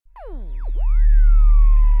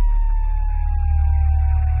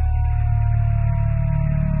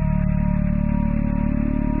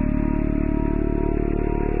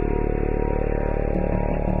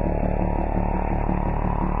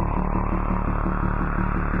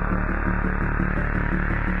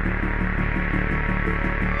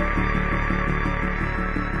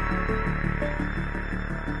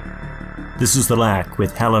This is The Lack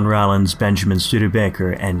with Helen Rollins, Benjamin Studebaker,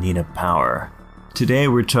 and Nina Power. Today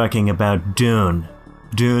we're talking about Dune.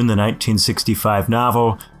 Dune, the 1965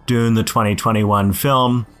 novel, Dune, the 2021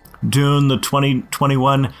 film, Dune, the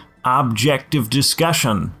 2021 object of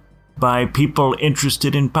discussion by people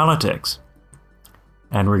interested in politics.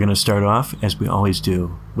 And we're going to start off, as we always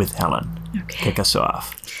do, with Helen. Okay. Kick us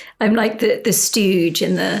off. I'm like the stooge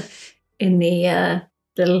in the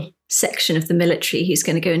little section of the military who's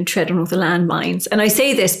going to go and tread on all the landmines. And I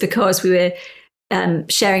say this because we were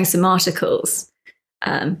sharing some articles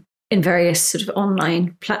in various sort of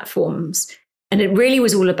online platforms. And it really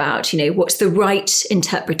was all about, what's the right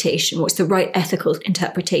interpretation? What's the right ethical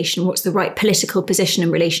interpretation? What's the right political position in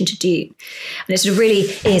relation to Dune? And it sort of really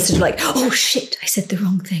is sort of like, oh shit, I said the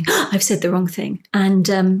wrong thing. I've said the wrong thing. And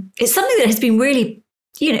it's something that has been really,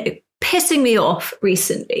 pissing me off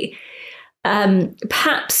recently.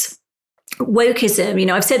 Perhaps wokeism,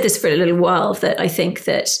 I've said this for a little while, that I think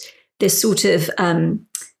that this sort of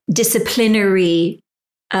disciplinary,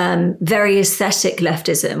 very aesthetic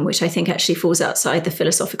leftism, which I think actually falls outside the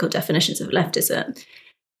philosophical definitions of leftism,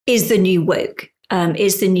 is the new woke,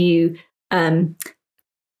 is the new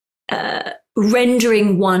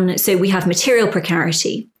rendering one. So we have material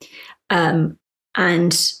precarity and,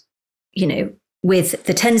 with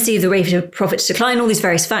the tendency of the rate of profit to decline, all these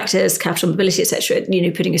various factors, capital mobility, etc.,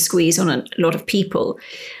 putting a squeeze on a lot of people.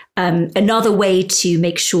 Another way to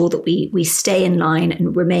make sure that we stay in line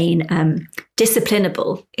and remain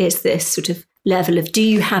disciplinable is this sort of level of, do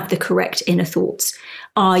you have the correct inner thoughts?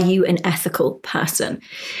 Are you an ethical person?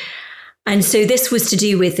 And so this was to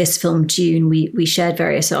do with this film, Dune. We shared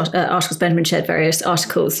various articles, Benjamin shared various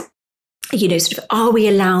articles, sort of, are we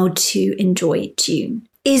allowed to enjoy Dune?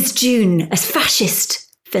 Is Dune a fascist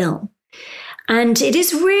film? And it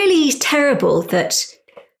is really terrible that,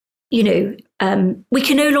 we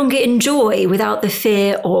can no longer enjoy without the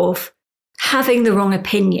fear of having the wrong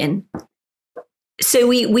opinion. So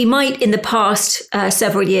we might, in the past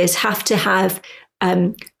several years, have to have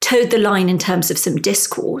towed the line in terms of some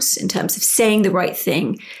discourse, in terms of saying the right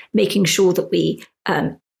thing, making sure that we,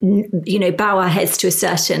 bow our heads to a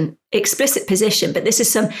certain explicit position. But this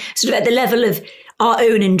is some sort of at the level of our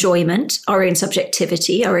own enjoyment, our own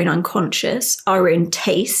subjectivity, our own unconscious, our own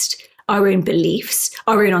taste, our own beliefs,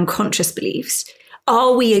 our own unconscious beliefs.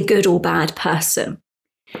 Are we a good or bad person?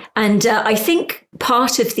 And I think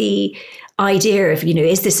part of the idea of,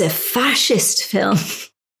 is this a fascist film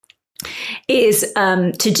is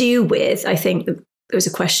to do with, I think there was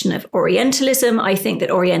a question of Orientalism. I think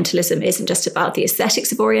that Orientalism isn't just about the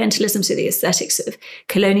aesthetics of Orientalism, so the aesthetics of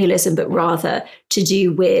colonialism, but rather to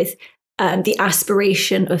do with the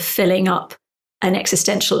aspiration of filling up an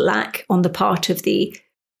existential lack on the part of the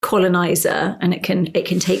colonizer, and it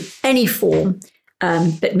can take any form,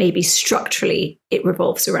 but maybe structurally it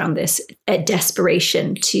revolves around this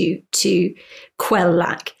desperation to quell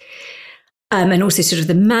lack, and also sort of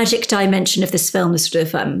the magic dimension of this film, the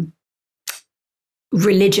sort of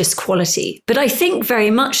religious quality. But I think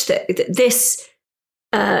very much that this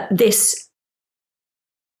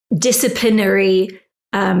disciplinary.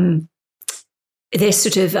 This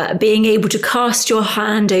sort of being able to cast your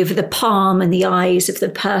hand over the palm and the eyes of the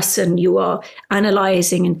person you are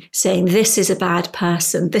analysing and saying, this is a bad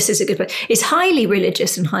person, this is a good person, is highly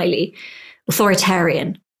religious and highly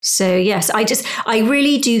authoritarian. So yes, I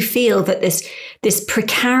really do feel that this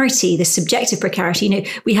precarity, this subjective precarity,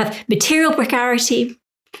 we have material precarity.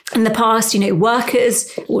 In the past,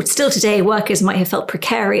 workers, or still today, workers might have felt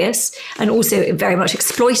precarious and also very much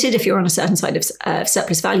exploited if you're on a certain side of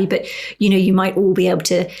surplus value. But, you might all be able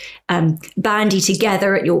to bandy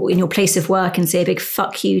together in your place of work and say a big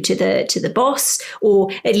fuck you to the boss, or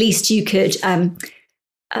at least you could,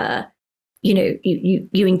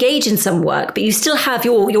 you engage in some work, but you still have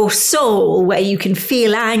your soul where you can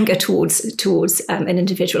feel anger towards an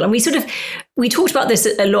individual. And we talked about this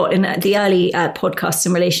a lot in the early podcasts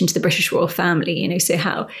in relation to the British royal family, so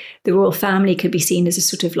how the royal family could be seen as a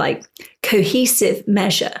sort of like cohesive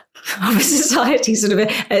measure of a society, sort of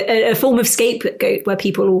a form of scapegoat where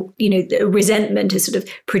people, resentment is sort of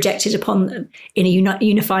projected upon them in a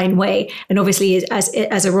unifying way. And obviously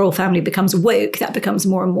as a royal family becomes woke, that becomes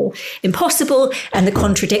more and more impossible. And the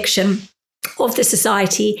contradiction of the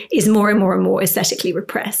society is more and more and more aesthetically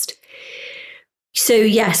repressed. So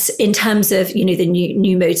yes, in terms of, the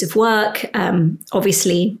new modes of work,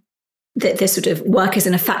 obviously the sort of workers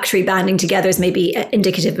in a factory banding together is maybe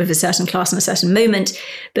indicative of a certain class in a certain moment,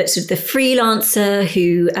 but sort of the freelancer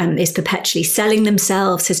who is perpetually selling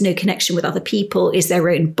themselves, has no connection with other people, is their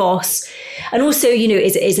own boss, and also,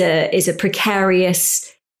 is a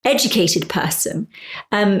precarious educated person,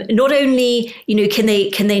 not only, can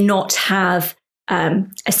they not have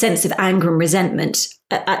a sense of anger and resentment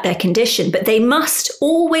at their condition, but they must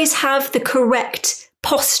always have the correct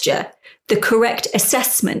posture, the correct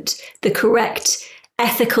assessment, the correct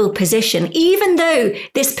ethical position, even though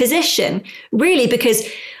this position really, because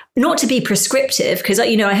not to be prescriptive, because,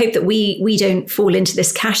 I hope that we don't fall into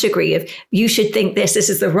this category of you should think this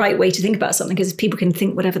is the right way to think about something, because people can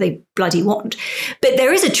think whatever they bloody want. But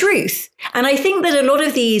there is a truth. And I think that a lot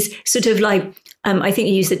of these sort of I think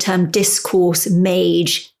you use the term discourse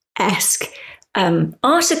mage-esque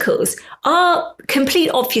articles are complete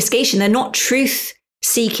obfuscation. They're not truth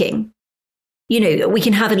seeking. We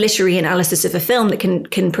can have a literary analysis of a film that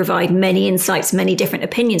can provide many insights, many different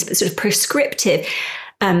opinions, but sort of prescriptive,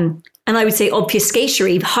 and I would say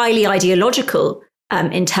obfuscatory, highly ideological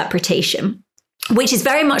interpretation, which is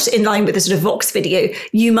very much in line with the sort of Vox video.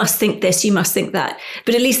 You must think this, you must think that.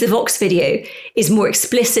 But at least the Vox video is more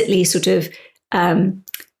explicitly sort of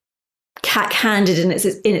cack-handed in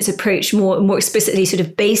its approach, more explicitly sort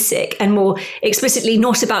of basic, and more explicitly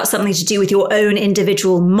not about something to do with your own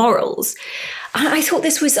individual morals. And I thought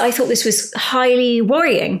this was highly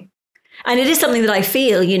worrying. And it is something that I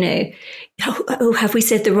feel, have we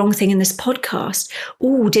said the wrong thing in this podcast?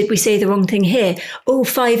 Oh, did we say the wrong thing here? Oh,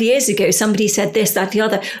 5 years ago, somebody said this, that, the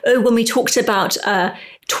other. Oh, when we talked about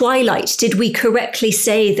Twilight, did we correctly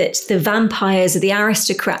say that the vampires are the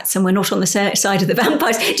aristocrats and we're not on the side of the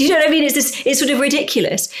vampires? Do you know what I mean? It's sort of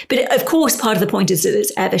ridiculous. But of course, part of the point is that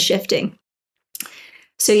it's ever shifting.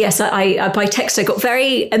 So yes, I by text, I got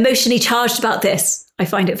very emotionally charged about this. I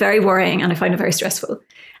find it very worrying and I find it very stressful.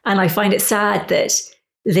 And I find it sad that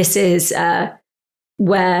this is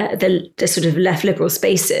where the sort of left liberal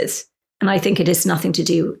space is. And I think it has nothing to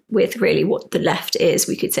do with really what the left is,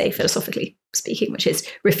 we could say, philosophically speaking, which is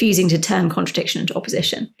refusing to turn contradiction into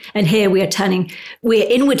opposition. And here we're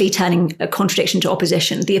inwardly turning a contradiction to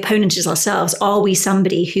opposition. The opponent is ourselves. Are we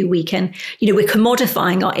somebody who we can, we're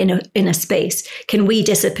commodifying our inner space? Can we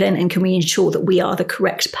discipline and can we ensure that we are the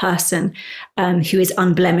correct person who is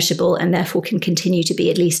unblemishable and therefore can continue to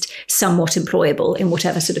be at least somewhat employable in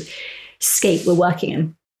whatever sort of scape we're working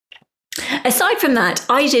in? Aside from that,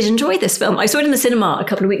 I did enjoy this film. I saw it in the cinema a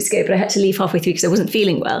couple of weeks ago, but I had to leave halfway through because I wasn't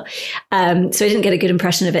feeling well. So I didn't get a good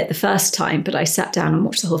impression of it the first time, but I sat down and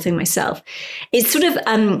watched the whole thing myself. It's sort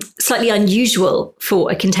of slightly unusual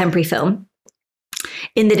for a contemporary film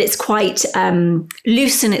in that it's quite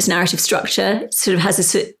loose in its narrative structure, sort of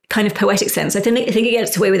has a kind of poetic sense. I think it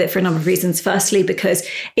gets away with it for a number of reasons. Firstly, because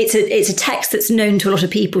it's a text that's known to a lot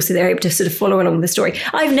of people, so they're able to sort of follow along with the story.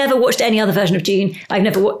 I've never watched any other version of Dune. I've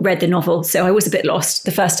never read the novel, so I was a bit lost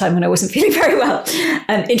the first time when I wasn't feeling very well.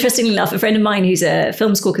 Interestingly enough, a friend of mine who's a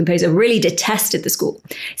film score composer really detested the score.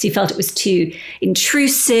 So he felt it was too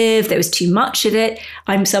intrusive, there was too much of it.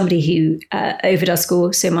 I'm somebody who overdoes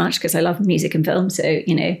score so much because I love music and film, so,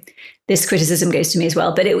 this criticism goes to me as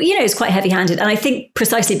well. But it's quite heavy-handed. And I think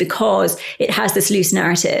precisely because it has this loose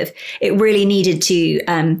narrative, it really needed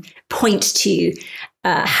to point to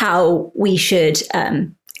how we should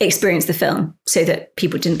experience the film so that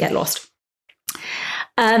people didn't get lost.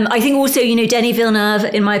 I think also, Denis Villeneuve,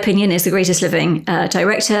 in my opinion, is the greatest living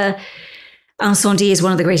director. Incendie is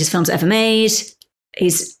one of the greatest films ever made.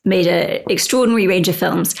 He's made an extraordinary range of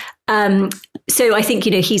films. So I think,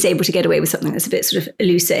 he's able to get away with something that's a bit sort of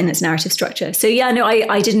looser in its narrative structure. So yeah, no,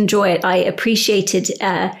 I did enjoy it. I appreciated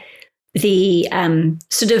the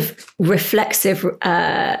sort of reflexive,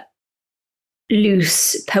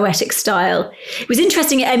 loose, poetic style. It was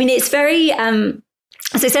interesting. I mean, it's very,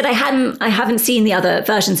 as I said, I haven't seen the other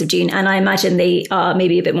versions of Dune, and I imagine they are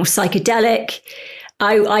maybe a bit more psychedelic.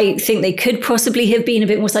 I think they could possibly have been a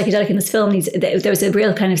bit more psychedelic in this film. There was a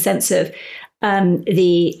real kind of sense of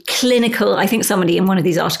the clinical. I think somebody in one of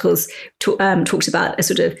these articles talks about a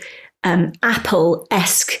sort of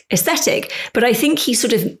Apple-esque aesthetic, but I think he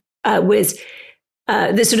sort of was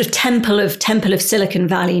the sort of temple of Silicon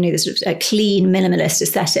Valley. The sort of clean minimalist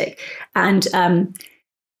aesthetic, and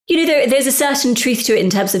there's a certain truth to it in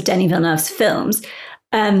terms of Denis Villeneuve's films.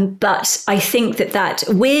 But I think that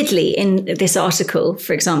weirdly in this article,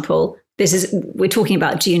 for example, we're talking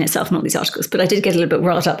about Dune itself, not these articles, but I did get a little bit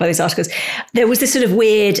riled up by these articles. There was this sort of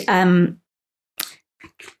weird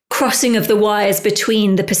crossing of the wires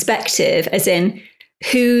between the perspective, as in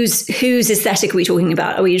whose aesthetic are we talking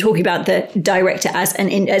about? Are we talking about the director as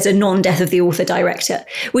a non-death of the author director,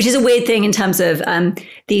 which is a weird thing in terms of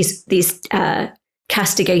these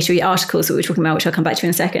castigatory articles that we're talking about, which I'll come back to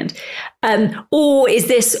in a second. Or is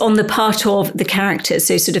this on the part of the characters?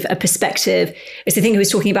 So sort of a perspective, as I think he was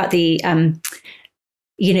talking about the,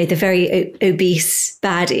 the very obese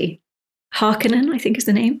baddie, Harkonnen, I think is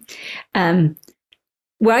the name,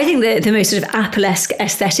 where I think the most sort of Apple-esque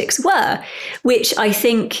aesthetics were, which I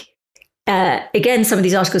think, again, some of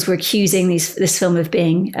these articles were accusing this film of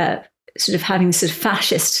being sort of having this sort of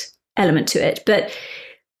fascist element to it. But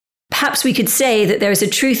perhaps we could say that there is a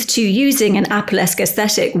truth to using an Apple-esque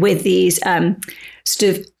aesthetic with these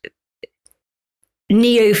sort of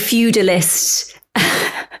neo-feudalist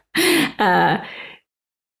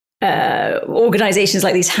organizations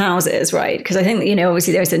like these houses, right? Because I think that,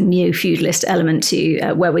 obviously there's a neo-feudalist element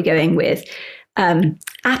to where we're going with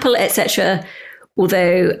Apple, etc.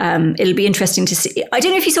 Although it'll be interesting to see. I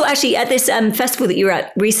don't know if you saw actually at this festival that you were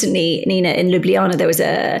at recently, Nina, in Ljubljana, there was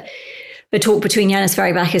a talk between Yanis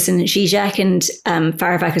Varoufakis and Zizek, and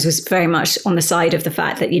Varoufakis was very much on the side of the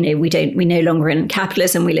fact that, we no longer in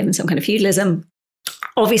capitalism, we live in some kind of feudalism.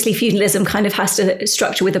 Obviously, feudalism kind of has to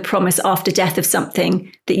structure with a promise after death of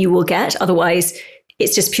something that you will get. Otherwise,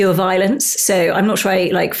 it's just pure violence. So I'm not sure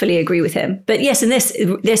I fully agree with him. But yes, in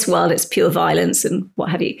this world, it's pure violence and what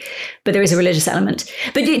have you. But there is a religious element.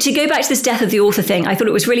 But to go back to this death of the author thing, I thought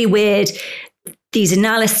it was really weird, these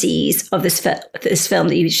analyses of this film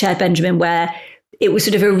that you shared, Benjamin, where it was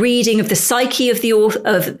sort of a reading of the psyche of the author,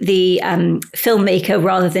 of the filmmaker,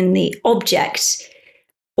 rather than the object,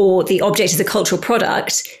 or the object as a cultural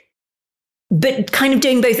product, but kind of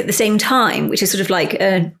doing both at the same time, which is sort of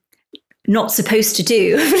not supposed to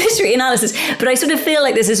do literary analysis. But I sort of feel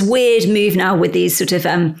like there's this weird move now with these sort of,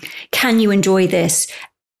 can you enjoy this?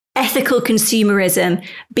 Ethical consumerism,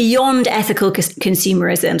 beyond ethical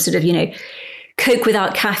consumerism, sort of, Coke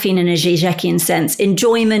without caffeine in a Zizekian sense,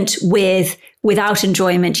 enjoyment without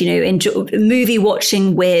enjoyment, movie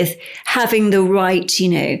watching with having the right,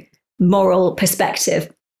 moral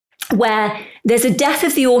perspective, where there's a death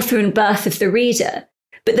of the author and birth of the reader.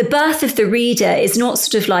 But the birth of the reader is not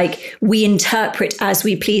sort of like we interpret as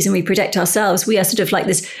we please and we protect ourselves. We are sort of like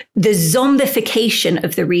the zombification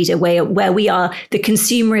of the reader, where we are the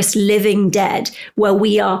consumerist living dead, where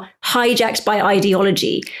we are hijacked by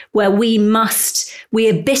ideology, where we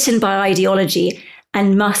are bitten by ideology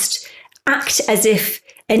and must act as if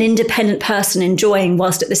an independent person enjoying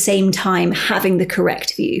whilst at the same time having the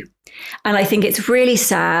correct view. And I think it's really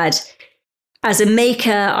sad. As a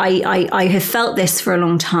maker, I have felt this for a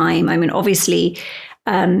long time. I mean, obviously,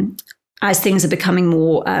 as things are becoming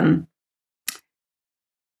more,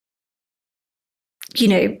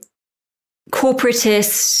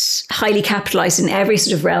 corporatist, highly capitalized in every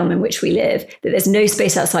sort of realm in which we live, that there's no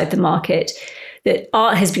space outside the market, that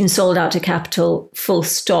art has been sold out to capital, full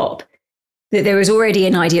stop, that there is already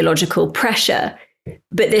an ideological pressure.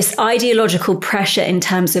 But this ideological pressure in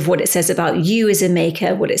terms of what it says about you as a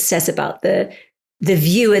maker, what it says about the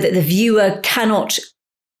viewer, that the viewer cannot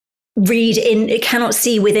read in, it cannot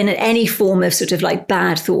see within any form of sort of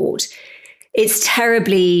bad thought. It's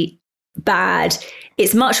terribly bad.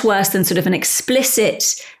 It's much worse than sort of an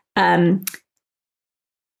explicit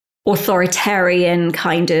authoritarian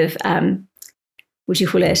kind of, what do you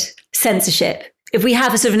call it, censorship. If we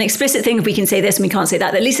have a sort of an explicit thing, if we can say this and we can't say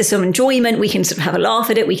that, at least there's some enjoyment. We can sort of have a laugh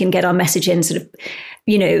at it. We can get our message in sort of,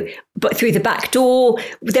 but through the back door.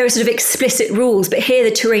 There are sort of explicit rules. But here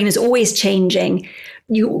the terrain is always changing.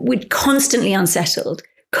 We're constantly unsettled,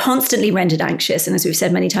 constantly rendered anxious. And as we've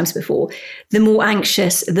said many times before, the more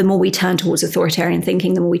anxious, the more we turn towards authoritarian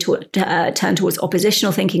thinking, the more we turn towards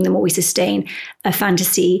oppositional thinking, the more we sustain a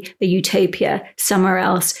fantasy, a utopia somewhere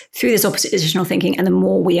else through this oppositional thinking, and the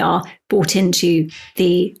more we are bought into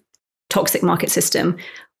the toxic market system,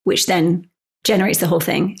 which then generates the whole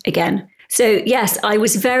thing again. So yes, I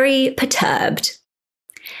was very perturbed.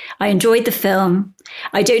 I enjoyed the film.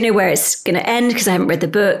 I don't know where it's going to end because I haven't read the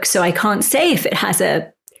book, so I can't say if it has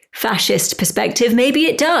a fascist perspective. Maybe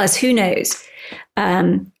it does. Who knows?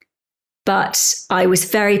 But I was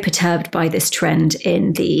very perturbed by this trend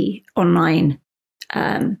in the online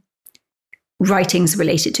writings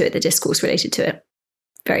related to it, the discourse related to it.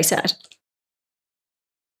 Very sad.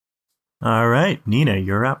 All right, Nina,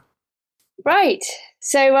 you're up. Right.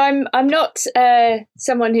 So I'm not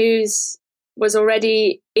someone was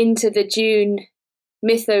already into the Dune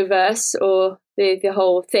mythoverse or the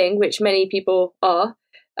whole thing, which many people are.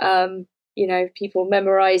 People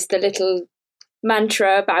memorize the little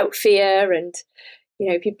mantra about fear, and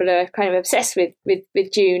people are kind of obsessed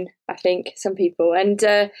with Dune, I think, some people. And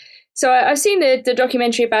so I've seen the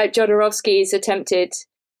documentary about Jodorowsky's attempted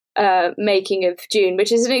making of Dune,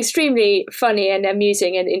 which is an extremely funny and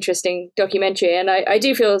amusing and interesting documentary. And I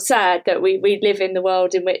do feel sad that we live in the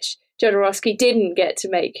world in which Jodorowsky didn't get to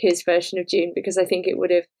make his version of Dune, because I think it would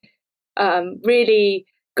have really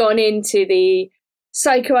gone into the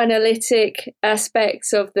psychoanalytic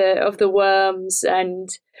aspects of the worms, and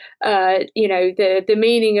the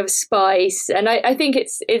meaning of spice. And I think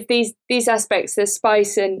it's these aspects, the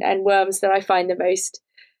spice and worms, that I find the most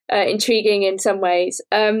intriguing in some ways.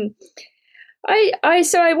 I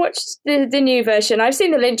watched the new version. I've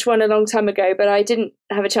seen the Lynch one a long time ago, but I didn't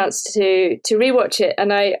have a chance to rewatch it.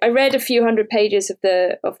 And I read a few hundred pages of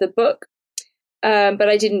the book, but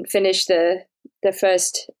I didn't finish the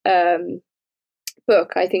first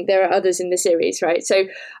book. I think there are others in the series, right? So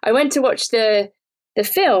I went to watch the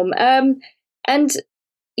film, and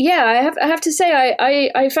yeah, I have to say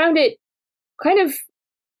I found it kind of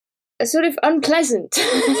sort of unpleasant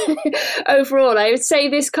overall. I would say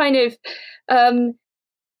this kind of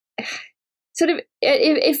sort of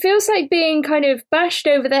it feels like being kind of bashed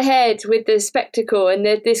over the head with the spectacle and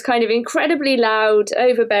this kind of incredibly loud,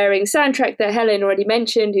 overbearing soundtrack that Helen already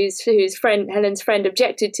mentioned, whose Helen's friend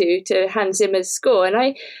objected to Hans Zimmer's score. And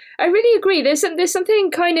I really agree. There's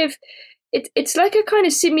something kind of it's like a kind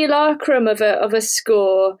of simulacrum of a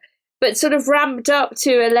score, but sort of ramped up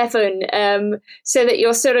to 11, so that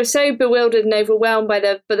you're sort of so bewildered and overwhelmed by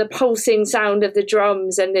the pulsing sound of the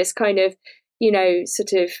drums and this kind of,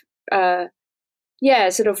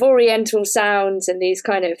 sort of oriental sounds and these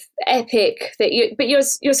kind of epic you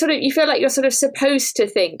feel like you're sort of supposed to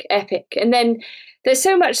think epic. And then there's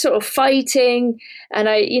so much sort of fighting, and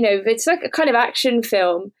it's like a kind of action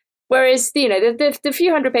film. Whereas, the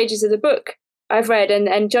few hundred pages of the book I've read,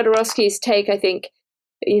 and Jodorowsky's take, I think,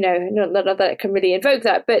 not that I can really invoke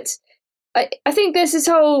that, but I think there's this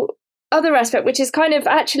whole other aspect which is kind of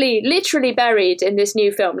actually literally buried in this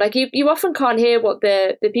new film. Like you often can't hear what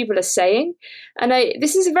the people are saying, and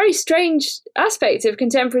this is a very strange aspect of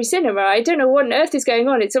contemporary cinema. I don't know what on earth is going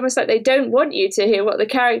on. It's almost like they don't want you to hear what the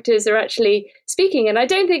characters are actually speaking. And I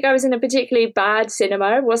don't think I was in a particularly bad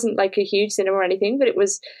cinema. It wasn't like a huge cinema or anything, but it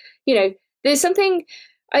was, there's something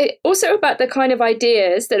also about the kind of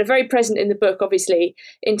ideas that are very present in the book, obviously,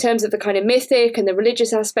 in terms of the kind of mythic and the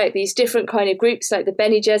religious aspect, these different kind of groups like the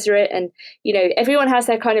Bene Gesserit, and, everyone has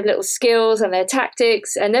their kind of little skills and their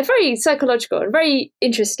tactics, and they're very psychological and very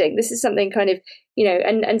interesting. This is something kind of,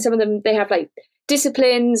 and some of them, they have like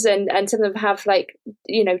disciplines, and some of them have like,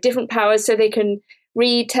 different powers, so they can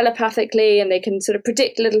read telepathically and they can sort of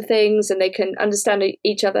predict little things and they can understand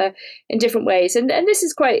each other in different ways. And this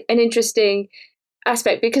is quite an interesting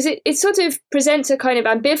aspect, because it sort of presents a kind of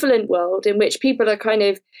ambivalent world in which people are kind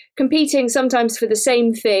of competing sometimes for the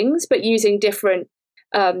same things but using different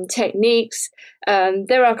techniques.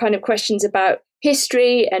 There are kind of questions about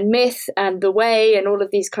history and myth and the way and all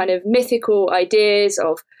of these kind of mythical ideas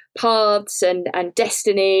of paths and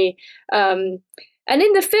destiny. And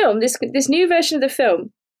in the film, this new version of the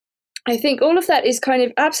film, I think all of that is kind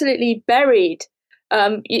of absolutely buried.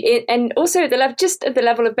 And also at the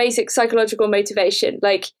level of basic psychological motivation,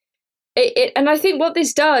 like it, and I think what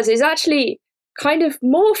this does is actually kind of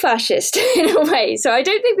more fascist in a way. So I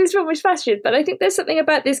don't think this film was fascist, but I think there's something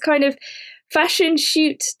about this kind of fashion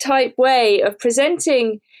shoot type way of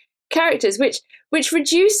presenting characters, which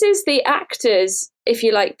reduces the actors, if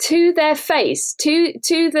you like, to their face,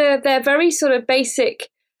 to their very sort of basic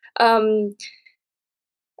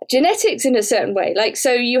genetics in a certain way. Like,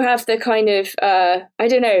 so you have the kind of I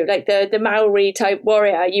don't know, like the Maori type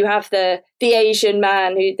warrior. You have the Asian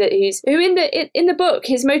man who in the book,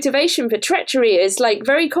 his motivation for treachery is like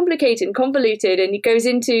very complicated and convoluted, and he goes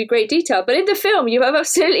into great detail. But in the film, you have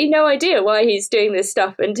absolutely no idea why he's doing this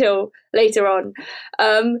stuff until later on.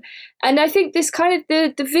 And I think this kind of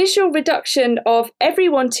the visual reduction of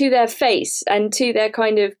everyone to their face and to their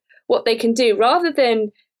kind of what they can do, rather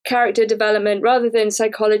than character development, rather than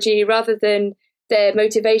psychology, rather than their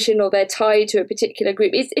motivation or their tie to a particular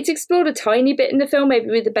group. It's explored a tiny bit in the film, maybe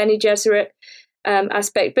with the Bene Gesserit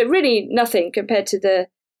aspect, but really nothing compared to the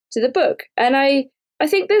book. And I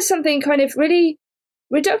think there's something kind of really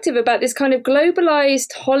reductive about this kind of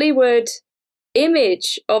globalized Hollywood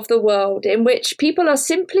image of the world, in which people are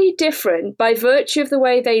simply different by virtue of the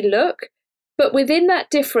way they look, but within that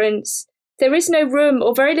difference there is no room,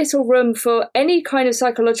 or very little room, for any kind of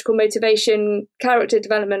psychological motivation, character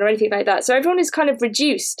development, or anything like that. So everyone is kind of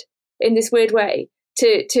reduced in this weird way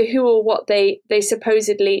to who or what they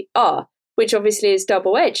supposedly are, which obviously is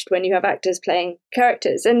double-edged when you have actors playing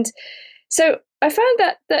characters. And so I found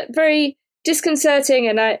that very disconcerting,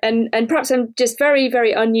 and perhaps I'm just very,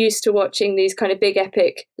 very unused to watching these kind of big,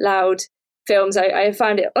 epic, loud films. I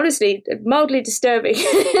found it honestly mildly disturbing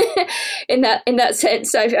in that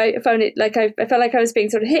sense. I found it like I felt like I was being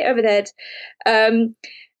sort of hit over the head,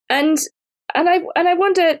 and And I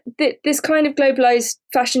wonder that this kind of globalized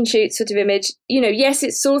fashion shoot sort of image, yes,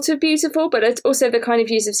 it's sort of beautiful, but it's also the kind of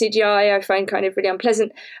use of CGI I find kind of really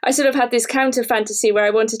unpleasant. I sort of had this counter fantasy where I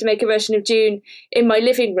wanted to make a version of Dune in my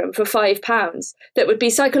living room for £5 that would be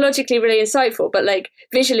psychologically really insightful, but like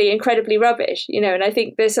visually incredibly rubbish, and I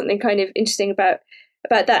think there's something kind of interesting about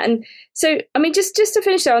that. And so, I mean, just to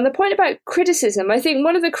finish there on the point about criticism, I think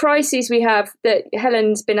one of the crises we have that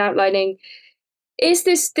Helen's been outlining is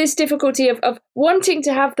this difficulty of wanting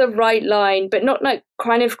to have the right line, but not like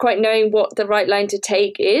kind of quite knowing what the right line to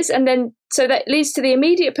take is. And then so that leads to the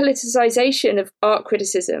immediate politicization of art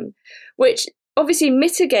criticism, which obviously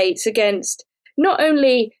mitigates against not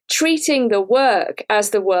only treating the work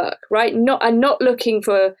as the work, right? Not looking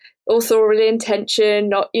for authorial intention,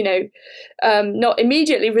 not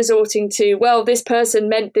immediately resorting to, well, this person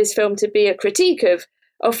meant this film to be a critique of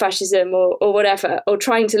fascism or whatever, or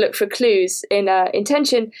trying to look for clues in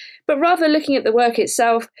intention, but rather looking at the work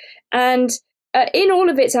itself and in all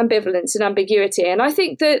of its ambivalence and ambiguity. And I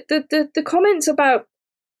think that the comments about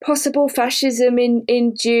possible fascism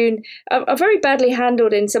in Dune are very badly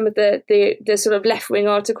handled in some of the sort of left-wing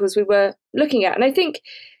articles we were looking at. And I think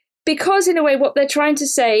because in a way what they're trying to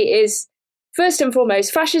say is, first and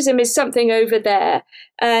foremost, fascism is something over there.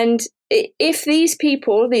 And if these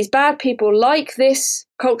people, these bad people, like this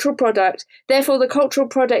cultural product, therefore the cultural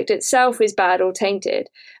product itself is bad or tainted,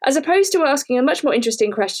 as opposed to asking a much more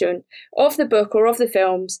interesting question of the book or of the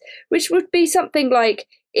films, which would be something like,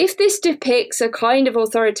 if this depicts a kind of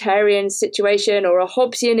authoritarian situation or a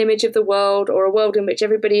Hobbesian image of the world, or a world in which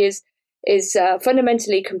everybody is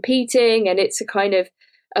fundamentally competing, and it's a kind of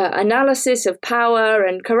analysis of power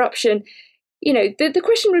and corruption, the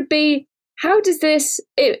question would be, how does this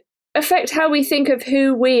affect how we think of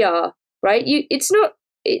who we are, right?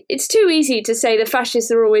 It's too easy to say the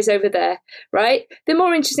fascists are always over there, right? The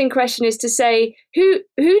more interesting question is to say, who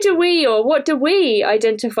do we, or what do we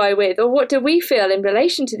identify with, or what do we feel in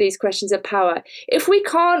relation to these questions of power? If we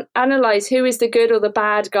can't analyze who is the good or the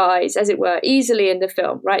bad guys, as it were, easily in the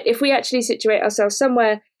film, right? If we actually situate ourselves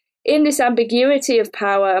somewhere in this ambiguity of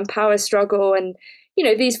power and power struggle, and,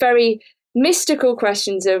 these very mystical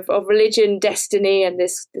questions of religion, destiny, and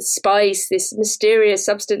this spice, this mysterious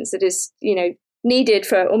substance that is, needed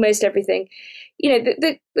for almost everything.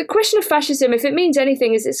 The question of fascism, if it means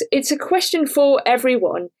anything, is it's a question for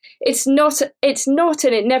everyone. It's not, and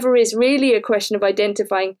it never is really a question of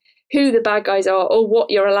identifying who the bad guys are, or what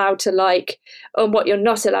you're allowed to like, or what you're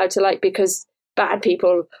not allowed to like because bad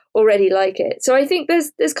people already like it. So I think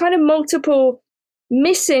there's kind of multiple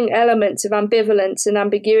missing elements of ambivalence and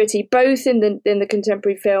ambiguity, both in the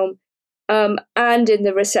contemporary film and in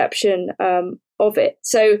the reception of it.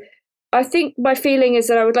 So I think my feeling is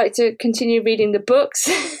that I would like to continue reading the books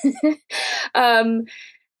and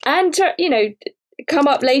come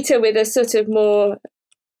up later with a sort of more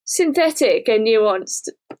synthetic and nuanced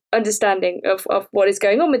understanding of what is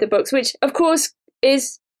going on with the books, which of course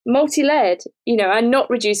is multi-layered, and not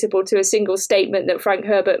reducible to a single statement that Frank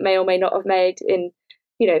Herbert may or may not have made in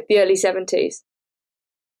the early 70s.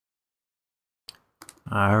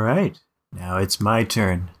 All right, now it's my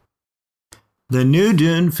turn. The new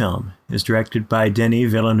Dune film is directed by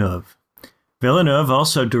Denis Villeneuve. Villeneuve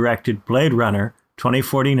also directed Blade Runner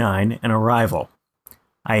 2049 and Arrival.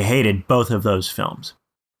 I hated both of those films.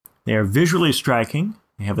 They are visually striking,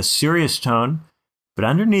 they have a serious tone, but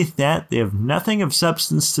underneath that, they have nothing of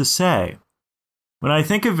substance to say. When I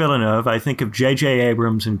think of Villeneuve, I think of J.J.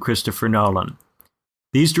 Abrams and Christopher Nolan.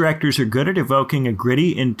 These directors are good at evoking a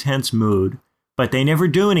gritty, intense mood, but they never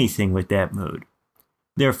do anything with that mood.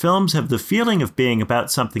 Their films have the feeling of being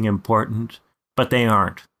about something important, but they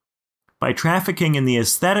aren't. By trafficking in the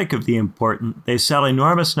aesthetic of the important, they sell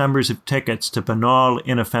enormous numbers of tickets to banal,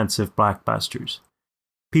 inoffensive blockbusters.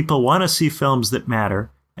 People want to see films that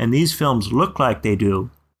matter, and these films look like they do.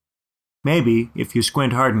 Maybe, if you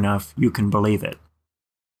squint hard enough, you can believe it.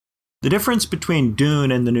 The difference between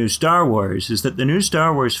Dune and the new Star Wars is that the new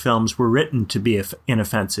Star Wars films were written to be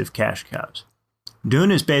inoffensive cash cows.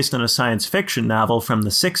 Dune is based on a science fiction novel from the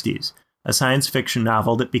 60s, a science fiction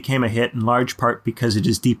novel that became a hit in large part because it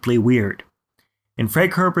is deeply weird. In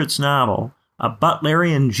Frank Herbert's novel, a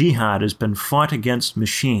Butlerian jihad has been fought against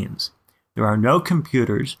machines. There are no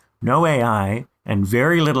computers, no AI, and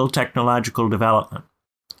very little technological development.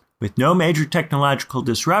 With no major technological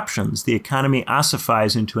disruptions, the economy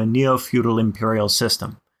ossifies into a neo-feudal imperial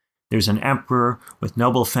system. There's an emperor with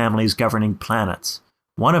noble families governing planets.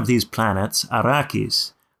 One of these planets,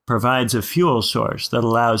 Arrakis, provides a fuel source that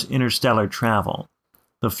allows interstellar travel.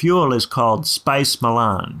 The fuel is called spice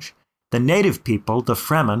melange, The native people, the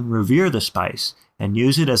Fremen, revere the spice and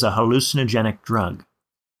use it as a hallucinogenic drug.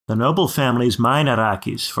 The noble families mine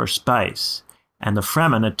Arrakis for spice, and the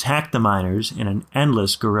Fremen attack the miners in an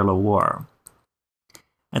endless guerrilla war.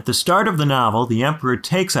 At the start of the novel, the Emperor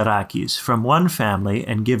takes Arrakis from one family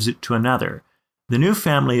and gives it to another. The new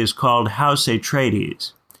family is called House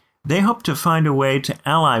Atreides. They hope to find a way to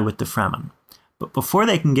ally with the Fremen, but before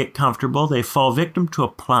they can get comfortable, they fall victim to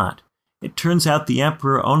a plot. It turns out the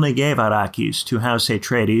Emperor only gave Arrakis to House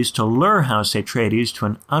Atreides to lure House Atreides to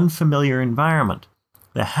an unfamiliar environment.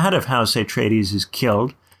 The head of House Atreides is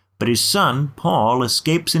killed, but his son, Paul,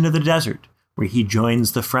 escapes into the desert, where he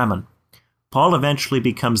joins the Fremen. Paul eventually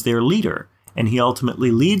becomes their leader, and he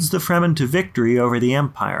ultimately leads the Fremen to victory over the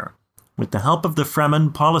Empire. With the help of the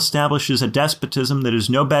Fremen, Paul establishes a despotism that is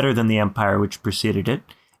no better than the Empire which preceded it,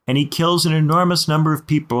 and he kills an enormous number of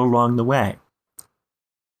people along the way.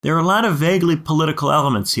 There are a lot of vaguely political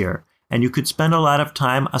elements here, and you could spend a lot of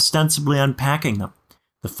time ostensibly unpacking them.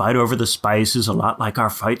 The fight over the spice is a lot like our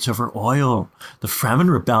fights over oil. The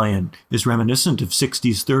Fremen rebellion is reminiscent of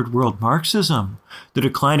 60s Third World Marxism. The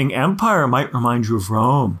declining empire might remind you of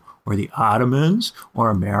Rome, or the Ottomans, or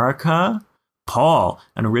America. Paul,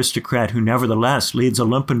 an aristocrat who nevertheless leads a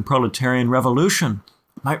lumpen proletarian revolution,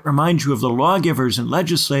 might remind you of the lawgivers and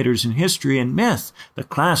legislators in history and myth, the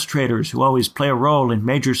class traders who always play a role in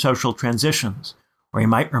major social transitions. Or he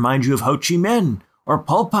might remind you of Ho Chi Minh, or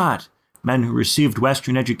Pol Pot, men who received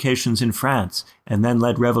Western educations in France and then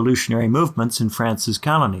led revolutionary movements in France's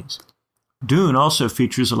colonies. Dune also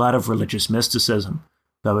features a lot of religious mysticism,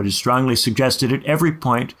 though it is strongly suggested at every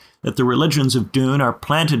point that the religions of Dune are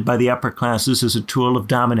planted by the upper classes as a tool of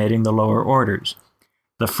dominating the lower orders.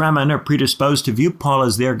 The Fremen are predisposed to view Paul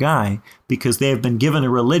as their guy because they have been given a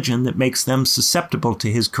religion that makes them susceptible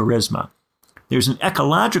to his charisma. There's an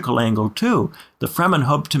ecological angle, too. The Fremen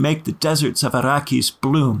hope to make the deserts of Arrakis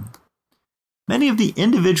bloom. Many of the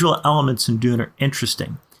individual elements in Dune are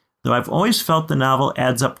interesting, though I've always felt the novel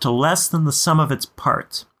adds up to less than the sum of its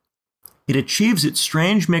parts. It achieves its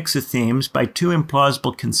strange mix of themes by two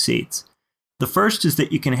implausible conceits. The first is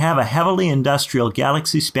that you can have a heavily industrial,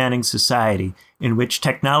 galaxy-spanning society in which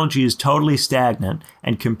technology is totally stagnant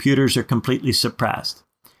and computers are completely suppressed.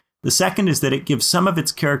 The second is that it gives some of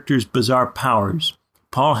its characters bizarre powers.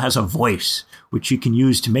 Paul has a voice, which he can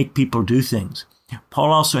use to make people do things.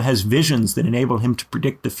 Paul also has visions that enable him to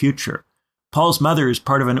predict the future. Paul's mother is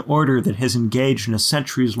part of an order that has engaged in a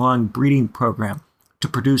centuries-long breeding program to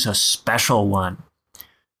produce a special one.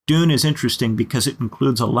 Dune is interesting because it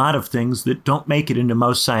includes a lot of things that don't make it into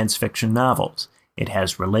most science fiction novels. It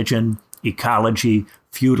has religion, ecology,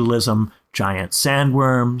 feudalism, giant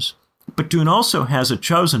sandworms. But Dune also has a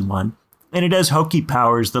chosen one, and it has hokey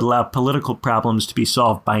powers that allow political problems to be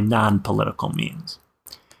solved by non-political means.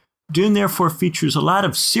 Dune therefore features a lot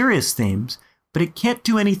of serious themes, but it can't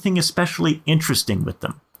do anything especially interesting with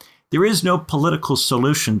them. There is no political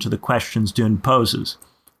solution to the questions Dune poses.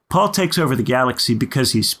 Paul takes over the galaxy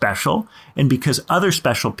because he's special, and because other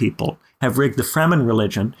special people have rigged the Fremen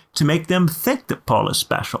religion to make them think that Paul is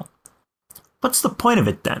special. What's the point of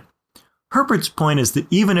it then? Herbert's point is that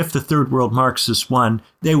even if the Third World Marxists won,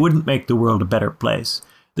 they wouldn't make the world a better place.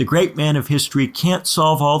 The great man of history can't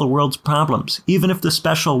solve all the world's problems, even if the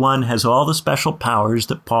special one has all the special powers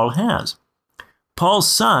that Paul has. Paul's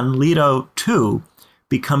son, Leto II,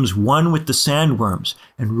 becomes one with the sandworms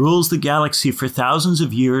and rules the galaxy for thousands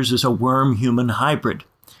of years as a worm-human hybrid.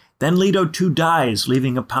 Then Leto II dies,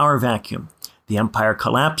 leaving a power vacuum. The Empire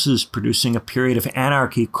collapses, producing a period of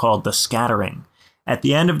anarchy called the Scattering. At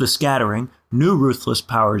the end of the Scattering, new ruthless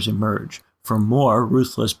powers emerge, for more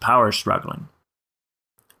ruthless power struggling.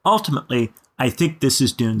 Ultimately, I think this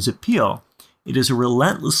is Dune's appeal. It is a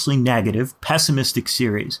relentlessly negative, pessimistic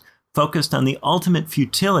series, focused on the ultimate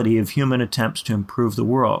futility of human attempts to improve the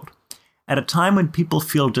world. At a time when people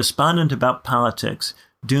feel despondent about politics,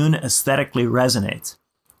 Dune aesthetically resonates.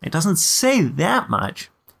 It doesn't say that much,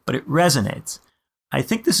 but it resonates. I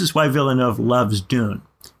think this is why Villeneuve loves Dune.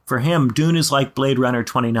 For him, Dune is like Blade Runner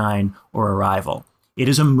 29 or Arrival. It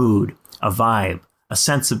is a mood, a vibe, a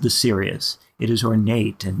sense of the serious. It is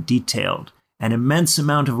ornate and detailed. An immense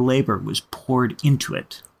amount of labor was poured into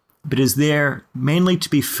it, but is there mainly to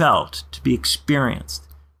be felt, to be experienced,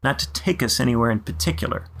 not to take us anywhere in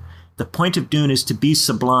particular. The point of Dune is to be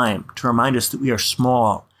sublime, to remind us that we are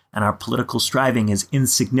small and our political striving is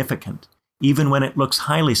insignificant, even when it looks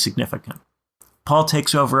highly significant. Paul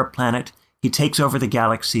takes over a planet, he takes over the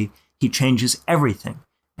galaxy, he changes everything,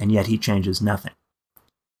 and yet he changes nothing.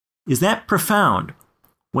 Is that profound?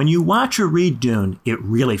 When you watch or read Dune, it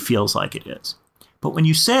really feels like it is. But when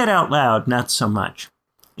you say it out loud, not so much.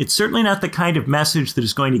 It's certainly not the kind of message that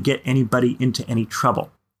is going to get anybody into any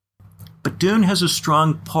trouble. But Dune has a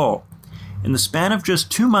strong pull. In the span of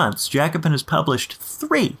just 2 months, Jacobin has published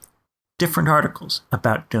 3 different articles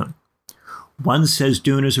about Dune. One says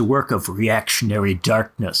Dune is a work of reactionary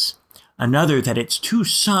darkness, another that it's too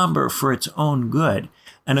somber for its own good,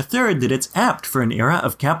 and a third that it's apt for an era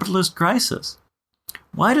of capitalist crisis.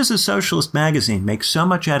 Why does a socialist magazine make so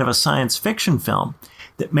much out of a science fiction film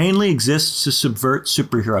that mainly exists to subvert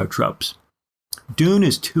superhero tropes? Dune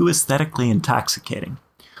is too aesthetically intoxicating.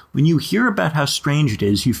 When you hear about how strange it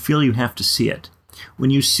is, you feel you have to see it.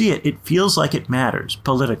 When you see it, it feels like it matters,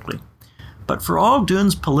 politically. But for all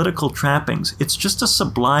Dune's political trappings, it's just a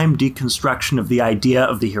sublime deconstruction of the idea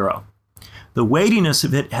of the hero. The weightiness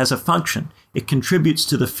of it has a function. It contributes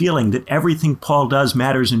to the feeling that everything Paul does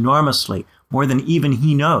matters enormously, more than even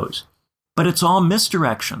he knows. But it's all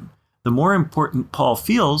misdirection. The more important Paul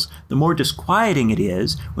feels, the more disquieting it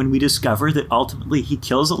is when we discover that ultimately he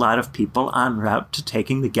kills a lot of people en route to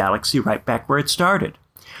taking the galaxy right back where it started.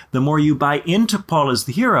 The more you buy into Paul as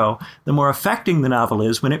the hero, the more affecting the novel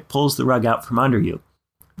is when it pulls the rug out from under you.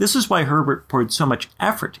 This is why Herbert poured so much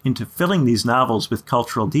effort into filling these novels with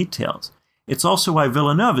cultural details. It's also why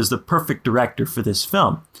Villeneuve is the perfect director for this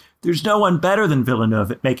film. There's no one better than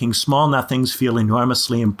Villeneuve at making small nothings feel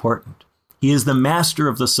enormously important. He is the master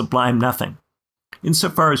of the sublime nothing.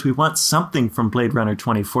 Insofar as we want something from Blade Runner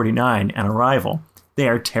 2049 and Arrival, they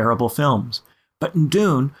are terrible films. But in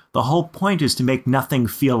Dune, the whole point is to make nothing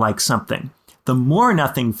feel like something. The more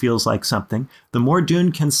nothing feels like something, the more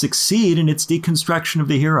Dune can succeed in its deconstruction of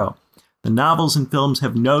the hero. The novels and films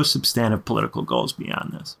have no substantive political goals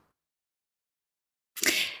beyond this.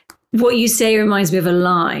 What you say reminds me of a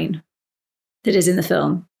line that is in the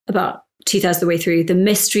film about 2/3 of the way through. The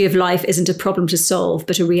mystery of life isn't a problem to solve,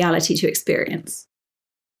 but a reality to experience.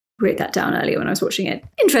 I wrote that down earlier when I was watching it.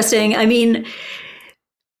 Interesting. I mean,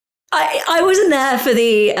 I wasn't there for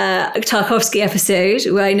the Tarkovsky episode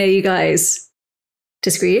where I know you guys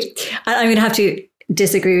disagreed. I'm going to have to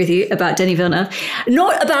disagree with you about Denis Villeneuve.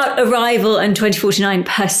 Not about Arrival and 2049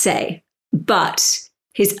 per se, but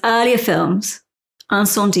his earlier films,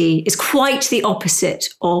 Incendie, is quite the opposite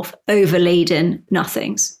of overladen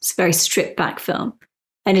nothings. It's a very stripped back film.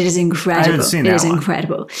 And it is incredible. I haven't seen that one.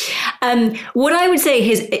 Incredible. What I would say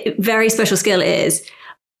his very special skill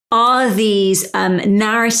are these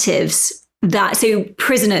narratives that, so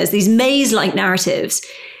Prisoners, these maze-like narratives,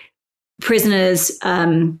 Prisoners,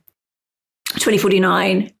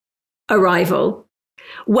 2049, Arrival,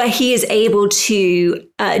 where he is able to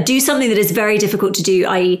do something that is very difficult to do,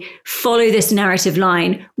 i.e. follow this narrative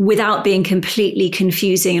line without being completely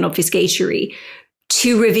confusing and obfuscatory,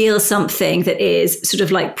 to reveal something that is sort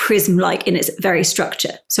of like prism-like in its very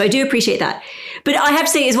structure. So I do appreciate that. But I have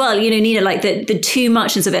to say as well, Nina, like the too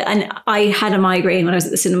muchness of it, and I had a migraine when I was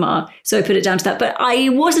at the cinema, so I put it down to that. But I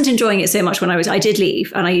wasn't enjoying it so much when I did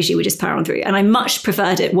leave, and I usually would just power on through. And I much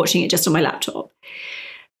preferred it watching it just on my laptop.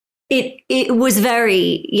 It was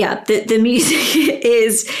very, the music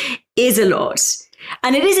is a lot.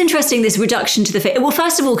 And it is interesting, this reduction to the face. Well,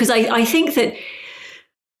 first of all, because I think that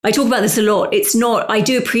I talk about this a lot. It's not, I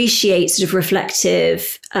do appreciate sort of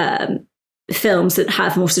reflective films that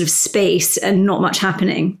have more sort of space and not much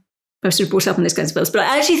happening. I was sort of brought up on those kinds of films. But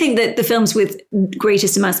I actually think that the films with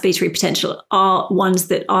greatest emancipatory potential are ones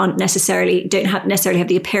that don't necessarily have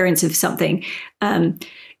the appearance of something,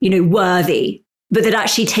 worthy, but that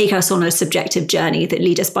actually take us on a subjective journey that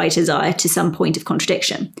lead us by desire to some point of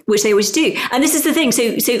contradiction, which they always do. And this is the thing.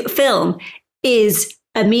 So film is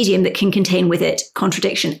a medium that can contain with it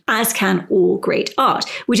contradiction, as can all great art,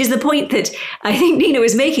 which is the point that I think Nina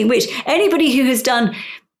was making, which anybody who has done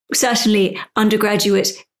certainly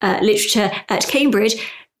undergraduate literature at Cambridge,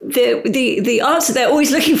 the answer they're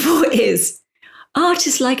always looking for is art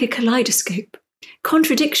is like a kaleidoscope.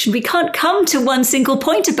 Contradiction. We can't come to one single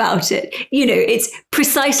point about it. It's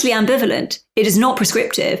precisely ambivalent. It is not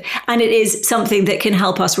prescriptive. And it is something that can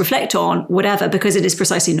help us reflect on whatever, because it is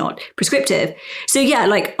precisely not prescriptive. So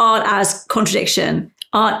like art as contradiction,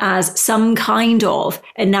 art as some kind of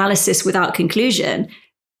analysis without conclusion,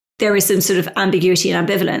 there is some sort of ambiguity and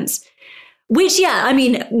ambivalence. Which,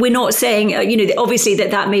 we're not saying, obviously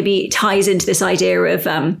that maybe ties into this idea of,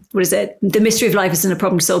 the mystery of life isn't a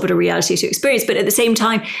problem to solve, but a reality to experience. But at the same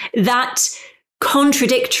time, that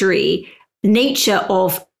contradictory nature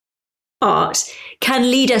of art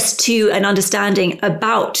can lead us to an understanding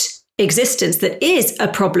about existence that is a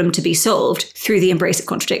problem to be solved through the embrace of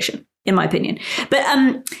contradiction, in my opinion. But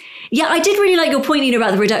I did really like your point,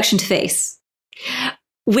 about the reduction to face,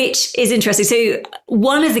 which is interesting. So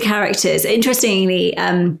one of the characters, interestingly,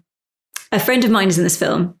 a friend of mine is in this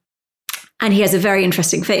film, and he has a very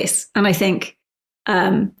interesting face. And I think,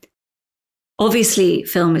 obviously,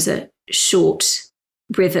 film is a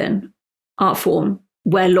short-driven art form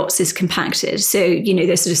where lots is compacted. So,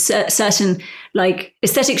 there's sort of certain like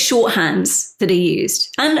aesthetic shorthands that are used.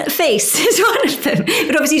 And face is one of them.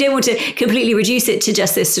 But obviously you don't want to completely reduce it to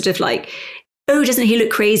just this sort of like, oh, doesn't he look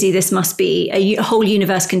crazy? This must be a whole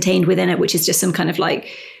universe contained within it, which is just some kind of like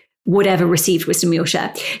whatever received wisdom you'll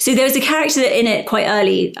share. So there's a character in it quite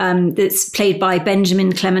early that's played by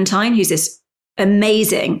Benjamin Clementine, who's this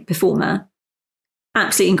amazing performer,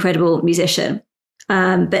 absolutely incredible musician.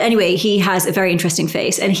 But anyway, he has a very interesting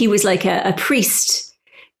face, and he was like a priest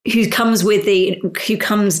who comes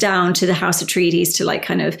down to the House Atreides to like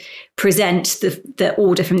kind of present the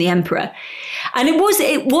order from the Emperor. And it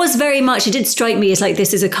was very much, it did strike me as like,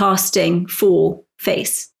 this is a casting for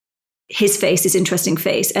face. His face, his interesting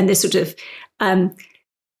face, and this sort of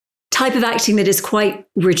type of acting that is quite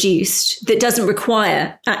reduced, that doesn't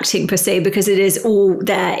require acting per se, because it is all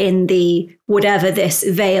there in the whatever this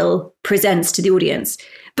veil presents to the audience.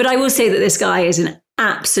 But I will say that this guy is an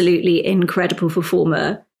absolutely incredible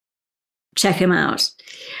performer. Check him out.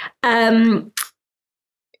 Yeah,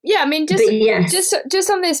 I mean, just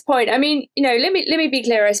on this point, I mean, let me be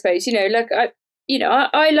clear, I suppose. Look,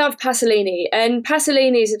 I love Pasolini, and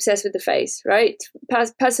Pasolini is obsessed with the face, right?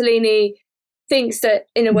 Pasolini thinks that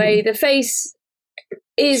in a way the face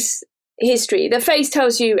is history. The face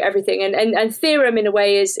tells you everything, and Theorem in a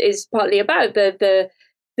way is partly about the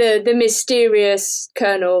mysterious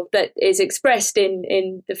kernel that is expressed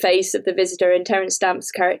in the face of the visitor in Terence Stamp's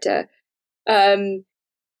character. And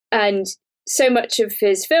so much of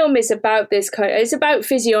his film is about it's about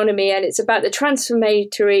physiognomy, and it's about the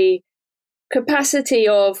transformatory capacity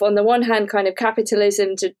of, on the one hand, kind of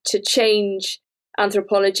capitalism to change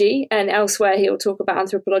anthropology, and elsewhere he'll talk about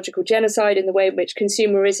anthropological genocide in the way in which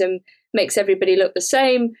consumerism makes everybody look the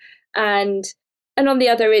same, and on the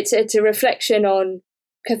other it's a reflection on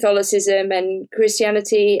Catholicism and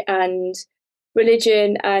Christianity and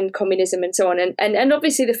religion and communism and so on, and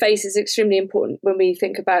obviously the face is extremely important when we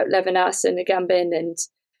think about Levinas and Agamben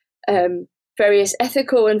and various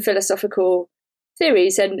ethical and philosophical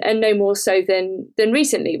theories, and no more so than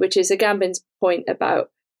recently, which is Agamben's point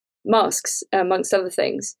about masks, amongst other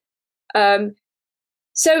things.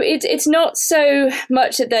 So it's not so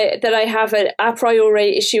much that I have an a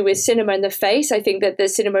priori issue with cinema in the face. I think that the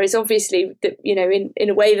cinema is obviously, in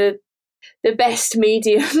a way, the best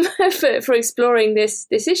medium for exploring this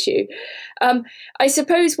issue. I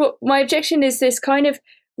suppose what my objection is, this kind of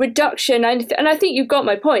reduction, and I think you've got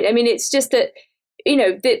my point. I mean, it's just that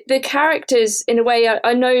the characters, in a way,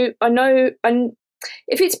 I know.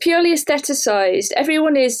 If it's purely aestheticized,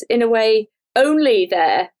 everyone is, in a way, only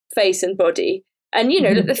their face and body. And,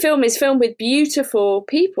 the film is filmed with beautiful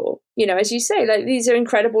people, as you say, like these are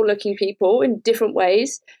incredible looking people in different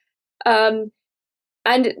ways. But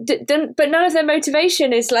none of their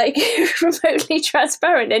motivation is like remotely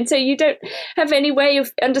transparent. And so you don't have any way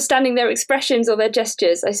of understanding their expressions or their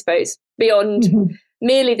gestures, I suppose, beyond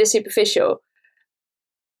merely the superficial.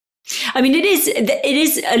 I mean,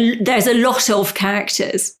 there's a lot of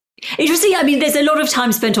characters. Interesting. I mean, there's a lot of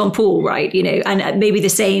time spent on Paul, right? And maybe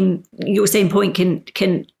your same point can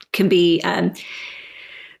be,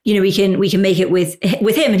 we can make it with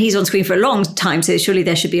him, and he's on screen for a long time. So surely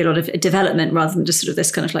there should be a lot of development rather than just sort of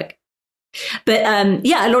this kind of like, but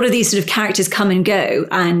a lot of these sort of characters come and go,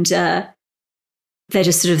 and they're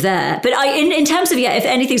just sort of there. But in terms of, if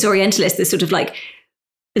anything's Orientalist, there's sort of like,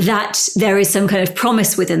 that there is some kind of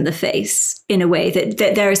promise within the face, in a way that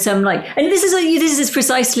there is some like, and this is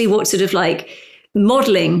precisely what sort of like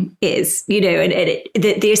modeling is, and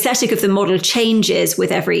the aesthetic of the model changes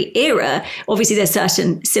with every era. Obviously there's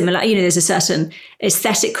certain there's a certain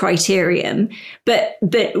aesthetic criterion, but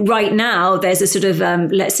right now there's a sort of,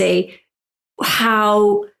 let's say,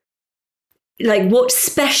 how, like what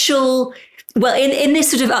special, well, in this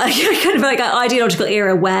sort of kind of like ideological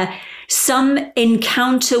era where some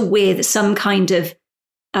encounter with some kind of,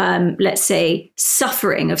 let's say,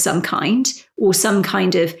 suffering of some kind, or some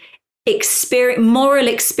kind of moral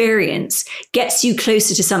experience gets you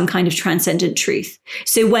closer to some kind of transcendent truth.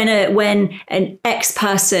 So when an X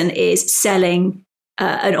person is selling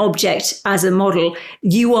an object as a model,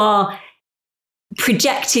 you are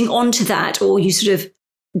projecting onto that, or you sort of,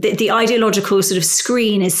 the ideological sort of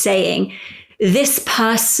screen is saying, this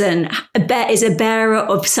person is a bearer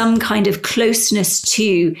of some kind of closeness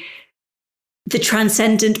to the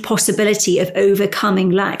transcendent possibility of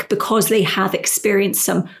overcoming lack, because they have experienced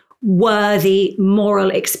some worthy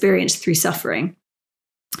moral experience through suffering.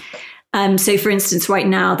 So, for instance, right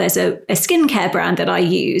now, there's a skincare brand that I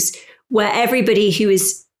use where everybody who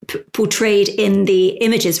is portrayed in the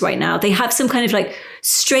images right now, they have some kind of like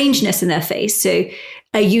strangeness in their face. So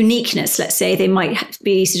a uniqueness, let's say, they might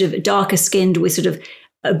be sort of darker skinned with sort of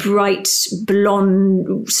a bright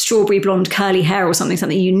blonde, strawberry blonde curly hair or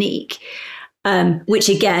something unique, which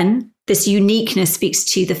again, this uniqueness speaks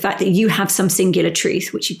to the fact that you have some singular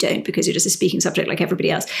truth, which you don't because you're just a speaking subject like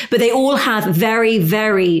everybody else. But they all have very,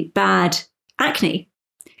 very bad acne,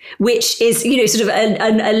 which is, sort of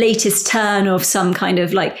a latest turn of some kind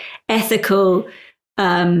of like ethical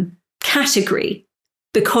category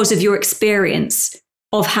because of your experience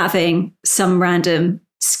of having some random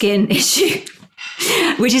skin issue,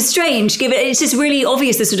 which is strange. Given it's just really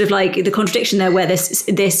obvious the sort of like the contradiction there, where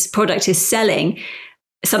this product is selling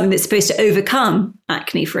something that's supposed to overcome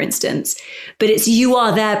acne, for instance, but it's you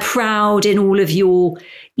are there proud in all of your,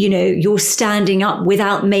 you're standing up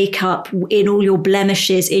without makeup, in all your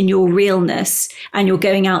blemishes, in your realness, and you're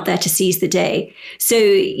going out there to seize the day. So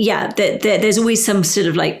yeah, there's always some sort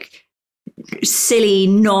of like silly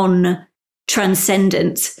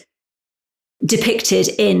non-transcendent depicted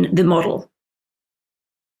in the model.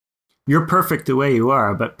 You're perfect the way you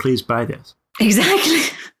are, but please buy this. Exactly.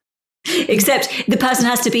 Except the person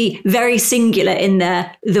has to be very singular in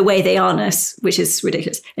the way they are-ness, which is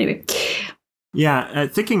ridiculous. Anyway. Yeah,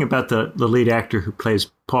 thinking about the lead actor who plays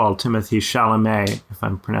Paul, Timothée Chalamet, if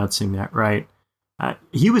I'm pronouncing that right,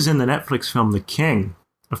 he was in the Netflix film The King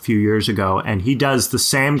a few years ago, and he does the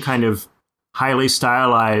same kind of highly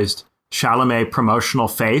stylized Chalamet promotional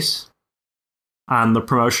face on the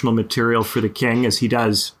promotional material for The King as he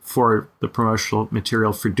does for the promotional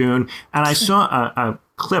material for Dune. And I saw a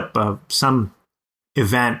clip of some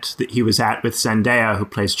event that he was at with Zendaya, who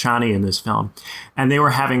plays Chani in this film, and they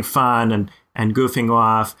were having fun and goofing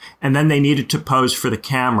off, and then they needed to pose for the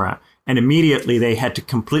camera, and immediately they had to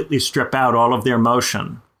completely strip out all of their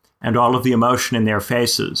motion and all of the emotion in their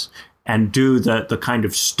faces and do the kind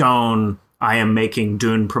of stone, I am making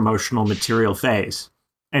Dune promotional material face.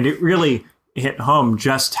 And it really hit home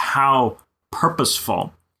just how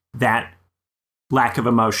purposeful that lack of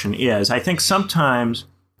emotion is. I think sometimes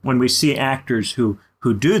when we see actors who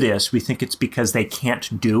do this, we think it's because they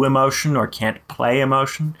can't do emotion or can't play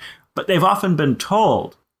emotion, but they've often been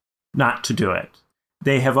told not to do it.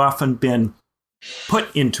 They have often been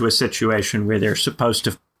put into a situation where they're supposed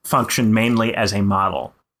to function mainly as a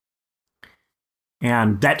model.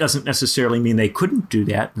 And that doesn't necessarily mean they couldn't do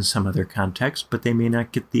that in some other context, but they may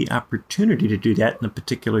not get the opportunity to do that in a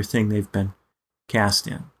particular thing they've been cast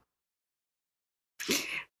in.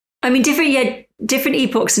 I mean, different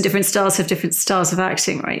epochs and different styles have different styles of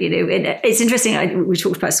acting, right? It's interesting. We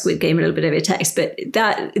talked about Squid Game a little bit over text, but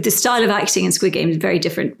that the style of acting in Squid Game is very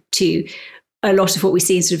different to a lot of what we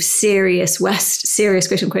see in sort of serious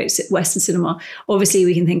quote unquote Western cinema. Obviously,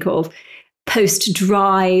 we can think of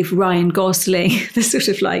post-Drive, Ryan Gosling, the sort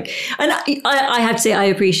of like, and I have to say I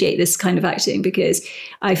appreciate this kind of acting because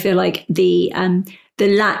I feel like the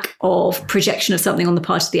lack of projection of something on the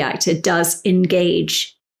part of the actor does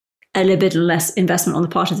engage a little bit less investment on the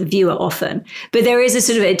part of the viewer often. But there is a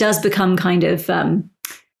sort of, it does become kind of,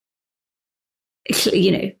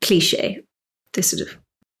 cliche, this sort of.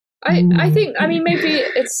 I think, I mean, maybe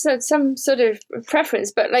it's some sort of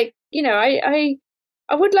preference, but like,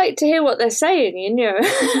 I would like to hear what they're saying,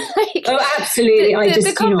 like, oh, absolutely.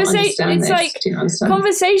 The conversation, it's like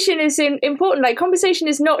conversation is important. Like conversation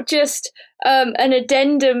is not just an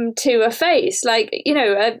addendum to a face. Like,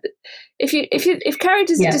 if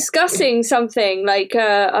characters are discussing something like,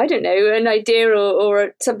 I don't know, an idea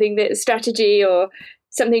or something that strategy or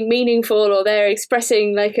something meaningful, or they're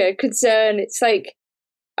expressing like a concern, it's like,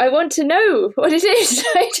 I want to know what it is.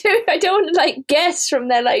 I don't want to like guess from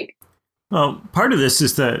their like. Well, part of this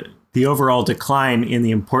is the overall decline in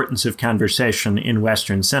the importance of conversation in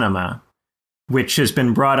Western cinema, which has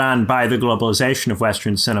been brought on by the globalization of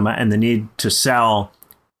Western cinema and the need to sell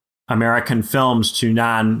American films to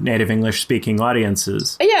non-native English-speaking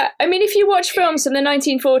audiences. Yeah, I mean, if you watch films from the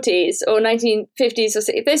 1940s or 1950s,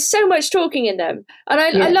 there's so much talking in them. And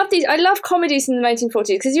I love these. I love comedies in the 1940s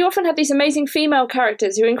because you often have these amazing female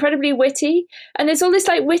characters who are incredibly witty, and there's all this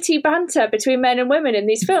like witty banter between men and women in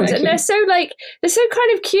these films, and they're so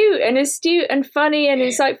kind of cute and astute and funny and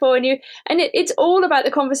insightful, and it's all about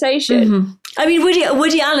the conversation. Mm-hmm. I mean,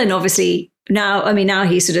 Woody Allen obviously. Now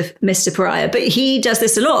he's sort of Mr. Pariah, but he does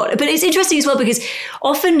this a lot. But it's interesting as well because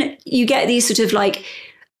often you get these sort of like,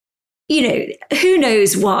 who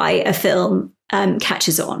knows why a film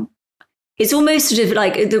catches on. it's almost sort of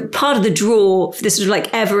like the part of the draw, this sort of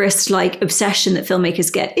like Everest-like obsession that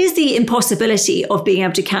filmmakers get is the impossibility of being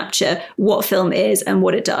able to capture what film is and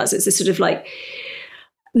what it does. It's a sort of like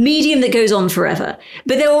medium that goes on forever.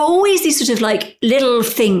 But there are always these sort of like little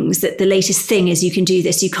things that the latest thing is, you can do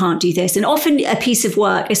this, you can't do this. And often a piece of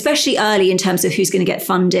work, especially early in terms of who's going to get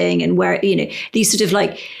funding and where, these sort of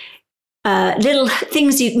like little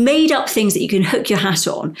things, you made up things that you can hook your hat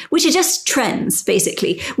on, which are just trends,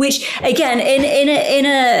 basically. Which again,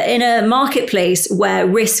 in a marketplace where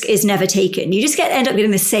risk is never taken, you just end up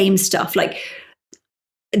getting the same stuff, like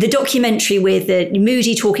the documentary with the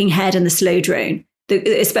moody talking head and the slow drone,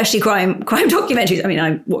 especially crime documentaries. I mean,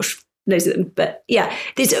 I watch loads of them, but yeah,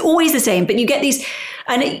 it's always the same. But you get these,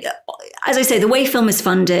 and as I say, the way film is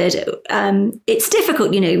funded, it's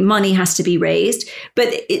difficult. Money has to be raised,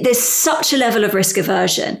 but there's such a level of risk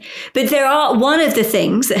aversion. But one of the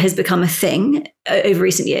things that has become a thing over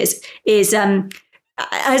recent years is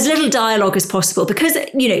as little dialogue as possible, because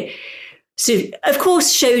so of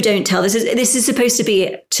course, show don't tell. This is supposed to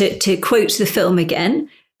be, to quote the film again,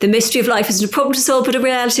 the mystery of life isn't a problem to solve, but a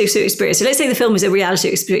reality experience. So let's say the film is a reality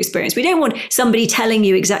experience. We don't want somebody telling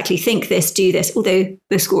you exactly, think this, do this, although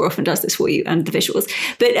the score often does this for you and the visuals.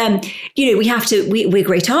 But, we're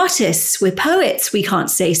great artists, we're poets. We can't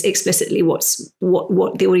say explicitly what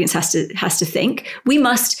the audience has to think. We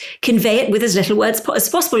must convey it with as little words as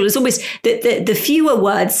possible. It's almost the fewer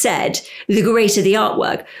words said, the greater the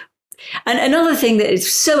artwork. And another thing that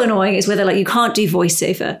is so annoying is whether you can't do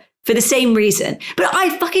voiceover for the same reason. But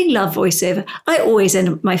I fucking love voiceover. I always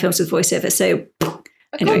end my films with voiceover. So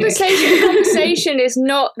a conversation is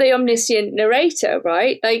not the omniscient narrator,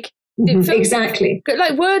 right? Exactly.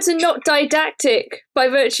 Words are not didactic by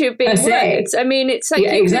virtue of being words. I mean, it's like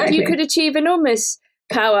you could achieve enormous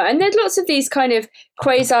power. And there's lots of these kind of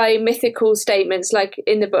quasi-mythical statements, like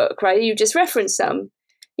in the book, right? You just referenced some,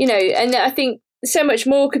 and I think so much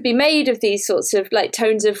more could be made of these sorts of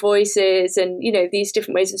tones of voices and, these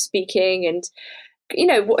different ways of speaking and,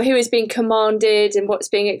 who is being commanded and what's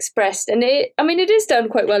being expressed. And it is done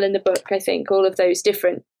quite well in the book, I think, all of those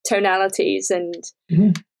different tonalities and,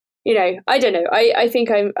 I don't know. I think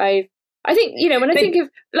I think, when I think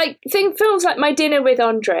of films like My Dinner with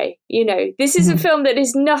Andre, this is a film that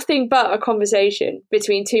is nothing but a conversation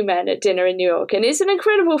between two men at dinner in New York. And it's an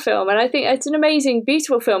incredible film. And I think it's an amazing,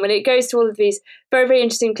 beautiful film. And it goes to all of these very, very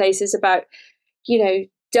interesting places about,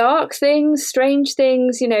 dark things, strange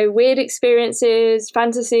things, weird experiences,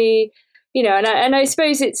 fantasy, and I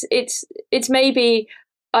suppose it's maybe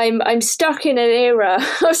I'm stuck in an era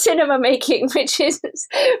of cinema making, which is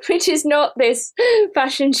not this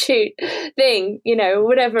fashion shoot thing,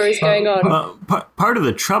 whatever is going on. Part of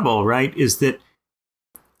the trouble, right, is that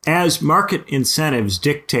as market incentives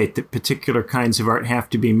dictate that particular kinds of art have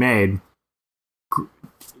to be made,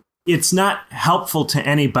 it's not helpful to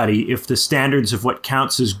anybody if the standards of what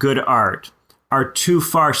counts as good art are too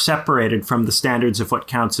far separated from the standards of what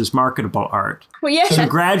counts as marketable art. Well, yeah. So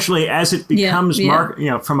gradually, as it becomes,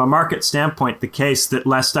 from a market standpoint, the case that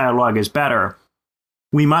less dialogue is better,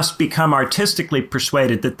 we must become artistically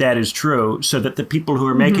persuaded that that is true so that the people who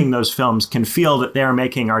are making those films can feel that they're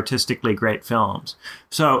making artistically great films.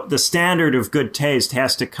 So the standard of good taste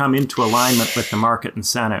has to come into alignment with the market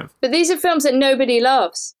incentive. But these are films that nobody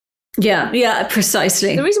loves. Yeah,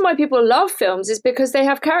 precisely. The reason why people love films is because they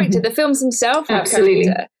have character. The films themselves have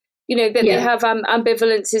character. They have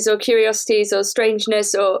ambivalences or curiosities or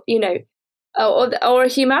strangeness or, or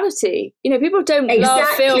humanity. People don't love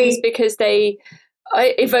films because they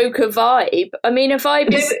evoke a vibe. I mean, a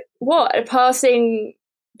vibe is a passing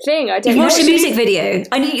thing. I don't know. You watch a music video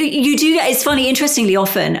and you do get, it's funny, interestingly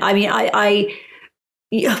often. I mean,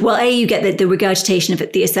 you get the regurgitation of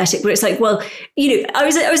the aesthetic, but it's like, I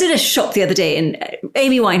was in a shop the other day and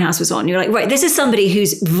Amy Winehouse was on. You're like, right, this is somebody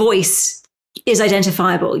whose voice is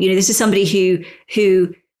identifiable. This is somebody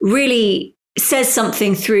who really says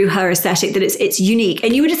something through her aesthetic that it's unique.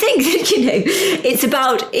 And you would think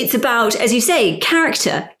that, it's about, as you say,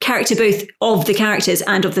 character both of the characters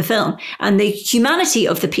and of the film and the humanity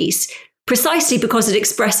of the piece, precisely because it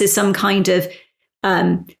expresses some kind of,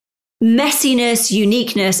 messiness,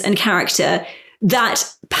 uniqueness, and character that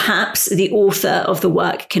perhaps the author of the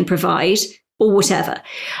work can provide, or whatever.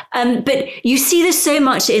 But you see this so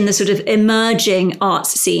much in the sort of emerging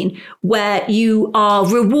arts scene, where you are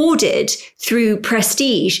rewarded through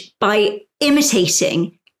prestige by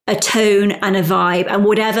imitating a tone and a vibe and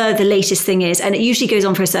whatever the latest thing is. And it usually goes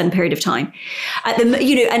on for a certain period of time. And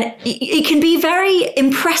it can be very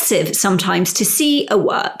impressive sometimes to see a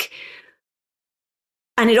work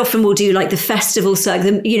and it often will do like the festival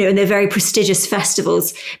circuit, you know, and they're very prestigious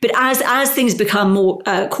festivals. But as things become more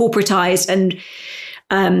corporatized and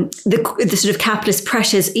the sort of capitalist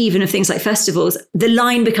pressures, even of things like festivals, the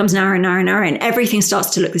line becomes narrower and narrower and narrower, and everything starts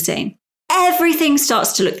to look the same. Everything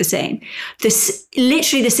starts to look the same.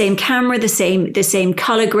 Literally the same camera, the same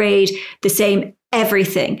color grade, the same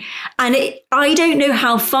everything. And I don't know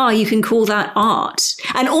how far you can call that art.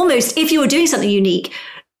 And almost, if you were doing something unique,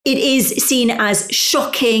 it is seen as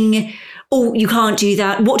shocking. Oh, you can't do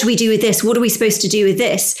that. What do we do with this? What are we supposed to do with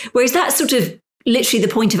this? Whereas that's sort of literally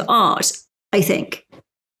the point of art, I think.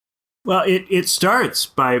 Well, it starts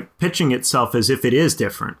by pitching itself as if it is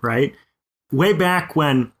different, right? Way back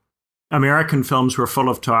when American films were full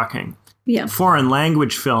of talking, foreign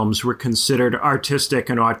language films were considered artistic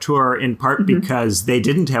and auteur in part because they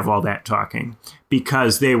didn't have all that talking,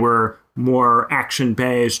 because they were more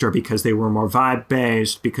action-based, or because they were more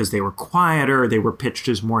vibe-based, because they were quieter, they were pitched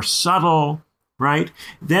as more subtle, right?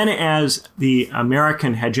 Then as the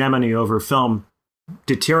American hegemony over film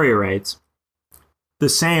deteriorates, the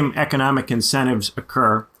same economic incentives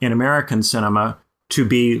occur in American cinema to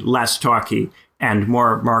be less talky and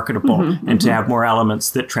more marketable and to have more elements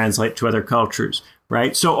that translate to other cultures,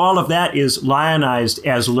 right? So all of that is lionized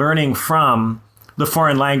as learning from the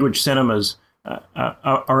foreign language cinemas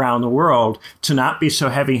around the world to not be so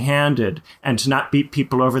heavy-handed and to not beat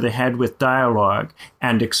people over the head with dialogue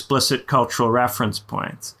and explicit cultural reference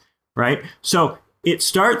points, right? So it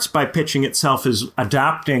starts by pitching itself as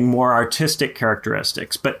adopting more artistic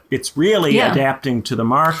characteristics, but it's really adapting to the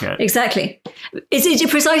market. Exactly.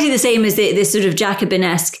 It's precisely the same as this sort of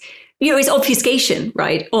Jacobinesque, you know, it's obfuscation,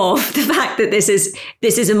 right, of the fact that this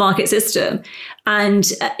is a market system,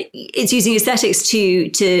 and it's using aesthetics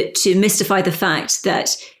to mystify the fact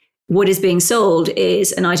that what is being sold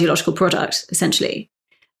is an ideological product, essentially.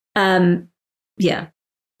 So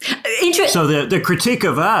the critique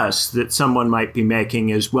of us that someone might be making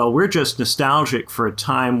is, well, we're just nostalgic for a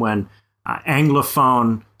time when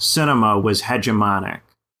Anglophone cinema was hegemonic.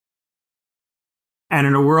 And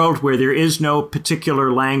in a world where there is no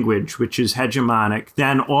particular language which is hegemonic,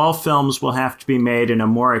 then all films will have to be made in a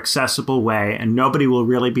more accessible way, and nobody will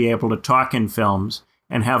really be able to talk in films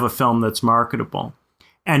and have a film that's marketable.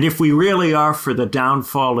 And if we really are for the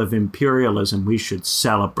downfall of imperialism, we should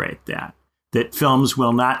celebrate that films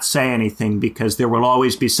will not say anything because there will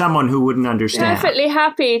always be someone who wouldn't understand. Perfectly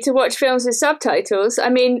happy to watch films with subtitles. I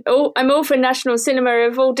mean, I'm all for national cinema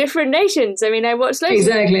of all different nations. I mean, I watch loads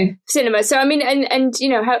of cinema. So, I mean, and you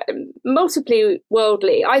know, multiply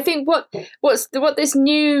worldly. I think what this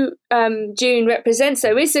new Dune represents,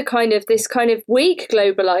 though, is this kind of weak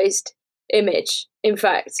globalized image, in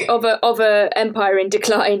fact, of a empire in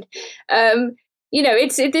decline. You know,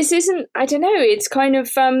 this isn't, I don't know, it's kind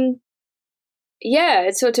of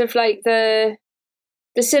it's sort of like the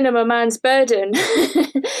cinema man's burden.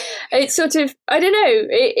 It's sort of, I don't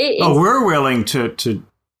know. We're willing to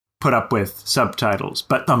put up with subtitles,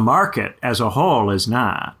 but the market as a whole is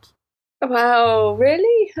not. Wow,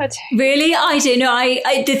 really? Really? I don't know.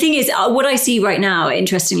 I the thing is, what I see right now,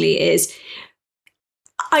 interestingly, is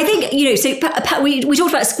I think, you know, so we talked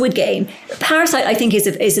about Squid Game. Parasite, I think,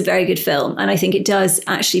 is a very good film, and I think it does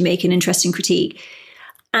actually make an interesting critique.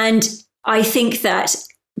 And I think that,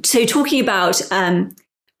 so talking about,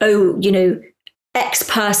 you know, X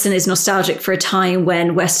person is nostalgic for a time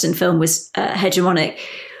when Western film was hegemonic.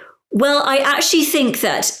 Well, I actually think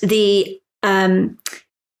that the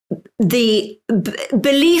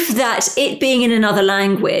belief that it being in another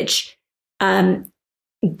language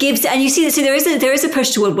gives, and you see that, so there is a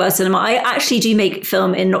push toward world cinema. I actually do make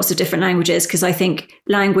film in lots of different languages because I think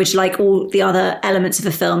language, like all the other elements of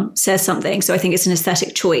a film, says something. So I think it's an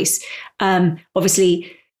aesthetic choice.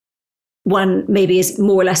 Obviously, one maybe is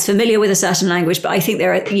more or less familiar with a certain language, but I think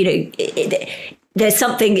there are, you know, there's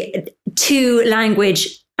something to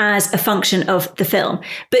language as a function of the film.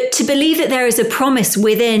 But to believe that there is a promise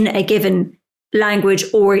within a given language,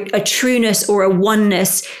 or a trueness or a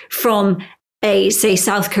oneness from a, say,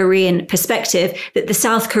 South Korean perspective, that the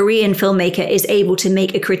South Korean filmmaker is able to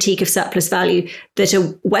make a critique of surplus value that a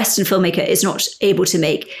Western filmmaker is not able to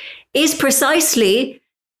make, is precisely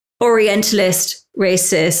Orientalist,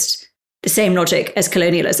 racist, the same logic as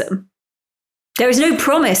colonialism. There is no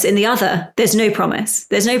promise in the other. There's no promise.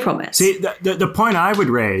 There's no promise. See, the point I would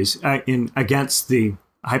raise against the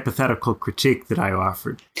hypothetical critique that I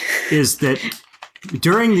offered is that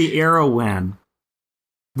during the era when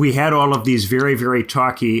we had all of these very, very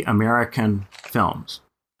talky American films,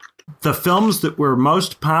 the films that were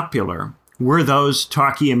most popular were those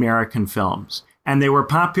talky American films. And they were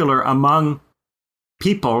popular among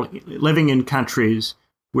people living in countries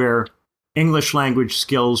where English language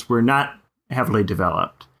skills were not heavily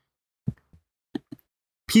developed,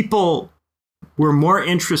 people were more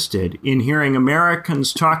interested in hearing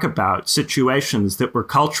Americans talk about situations that were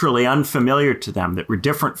culturally unfamiliar to them, that were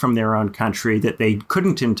different from their own country, that they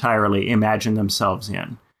couldn't entirely imagine themselves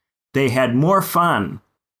in. They had more fun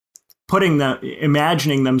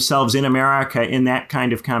imagining themselves in America in that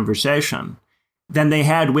kind of conversation than they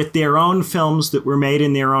had with their own films that were made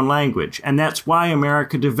in their own language. And that's why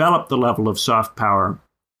America developed the level of soft power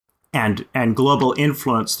and global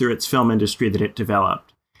influence through its film industry that it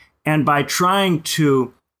developed. And by trying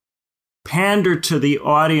to pander to the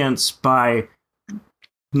audience by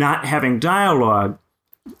not having dialogue,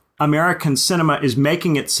 American cinema is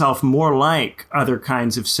making itself more like other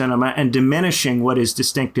kinds of cinema and diminishing what is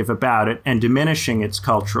distinctive about it and diminishing its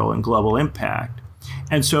cultural and global impact.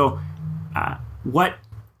 And so what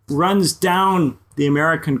runs down the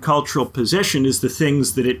American cultural position is the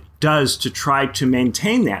things that it does to try to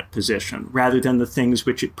maintain that position, rather than the things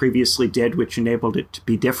which it previously did, which enabled it to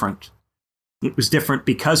be different. It was different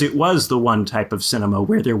because it was the one type of cinema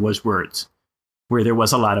where there was words, where there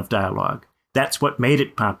was a lot of dialogue. That's what made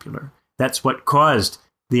it popular. That's what caused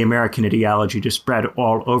the American ideology to spread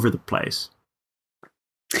all over the place.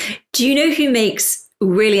 Do you know who makes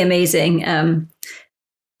really amazing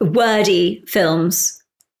wordy films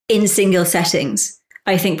in single settings?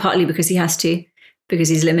 I think partly because he has to, because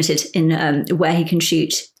he's limited in where he can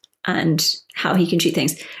shoot and how he can shoot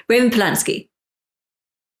things. Roman Polanski.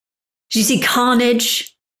 Did you see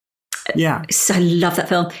Carnage? Yeah. I love that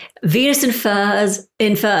film. Venus in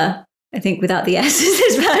Fur. I think without the S is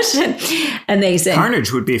his version. Amazing.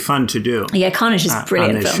 Carnage would be fun to do. Yeah, Carnage is a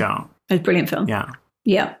brilliant on this film. show. It's a brilliant film. Yeah.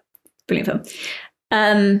 Yeah, brilliant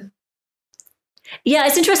film. Yeah,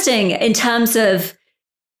 it's interesting in terms of,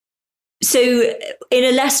 so in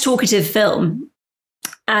a less talkative film,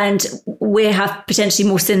 and we have potentially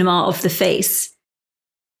more cinema of the face,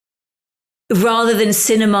 rather than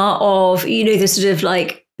cinema of, the sort of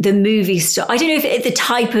like the movie star. I don't know if the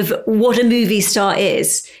type of what a movie star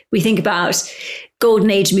is. We think about golden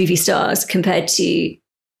age movie stars compared to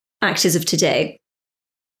actors of today.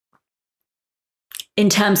 In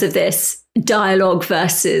terms of this dialogue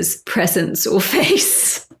versus presence or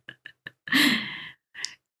face.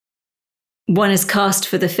 One is cast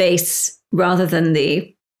for the face rather than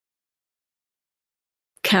the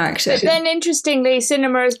character. But then interestingly,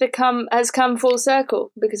 cinema has come full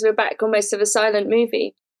circle, because we're back almost of a silent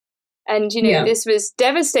movie. And, This was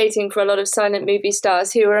devastating for a lot of silent movie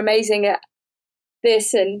stars who were amazing at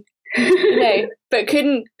this and, but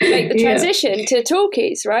couldn't make the transition to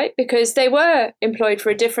talkies, right? Because they were employed for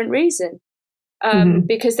a different reason,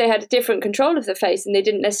 because they had a different control of the face and they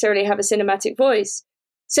didn't necessarily have a cinematic voice.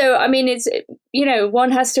 So, I mean, it's,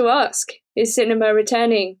 one has to ask, is cinema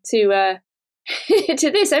returning to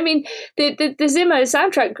to this? I mean, the Zimmer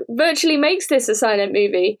soundtrack virtually makes this a silent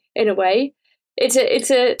movie in a way. It's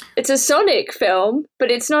a sonic film, but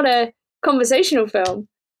it's not a conversational film.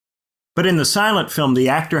 But in the silent film, the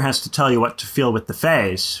actor has to tell you what to feel with the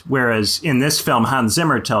face, whereas in this film, Hans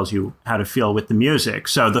Zimmer tells you how to feel with the music.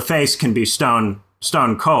 So the face can be stone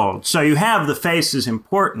cold. So you have the face is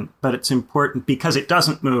important, but it's important because it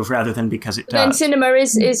doesn't move rather than because it does. Then cinema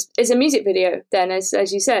is a music video, then, as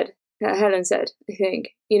you said, Helen said, I think.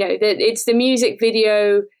 That it's the music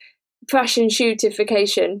video fashion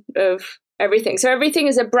shootification of everything. So everything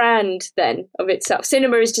is a brand then of itself.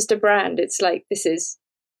 Cinema is just a brand. It's like, this is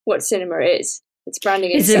what cinema is. It's branding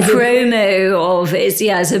itself. It's a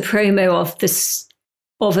promo of this,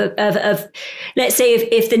 of let's say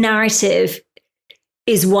if the narrative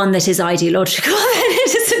is one that is ideological, then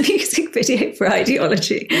it is a music video for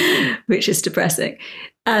ideology, which is depressing.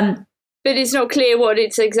 But it's not clear what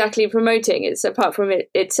it's exactly promoting. It's apart from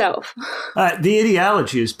it itself. The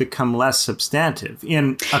ideology has become less substantive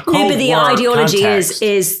in a Cold War but the ideology context.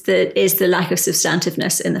 is the lack of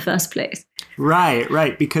substantiveness in the first place.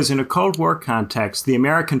 Right. Because in a Cold War context, the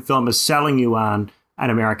American film is selling you on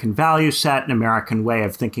an American value set, an American way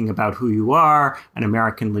of thinking about who you are, an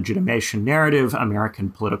American legitimation narrative,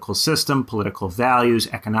 American political system, political values,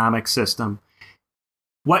 economic system.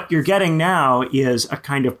 What you're getting now is a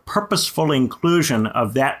kind of purposeful inclusion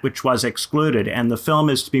of that which was excluded, and the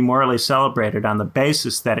film is to be morally celebrated on the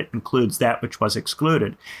basis that it includes that which was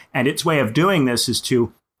excluded. And its way of doing this is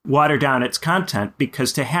to water down its content,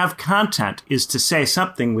 because to have content is to say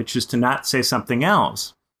something which is to not say something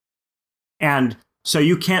else. And so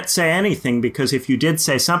you can't say anything, because if you did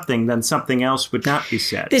say something, then something else would not be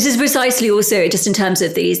said. This is precisely also just in terms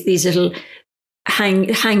of these little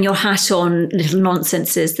hang your hat on little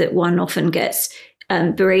nonsenses that one often gets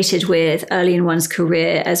berated with early in one's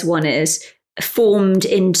career as one is formed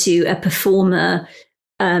into a performer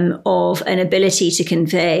of an ability to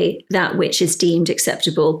convey that which is deemed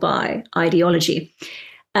acceptable by ideology.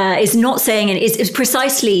 Is not saying, and is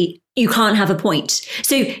precisely, you can't have a point.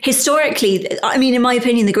 So historically, I mean, in my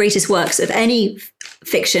opinion, the greatest works of any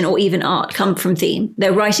fiction or even art come from theme.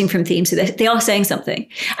 They're writing from theme, so they are saying something.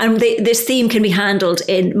 And this theme can be handled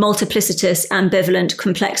in multiplicitous, ambivalent,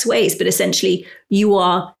 complex ways, but essentially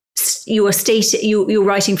you're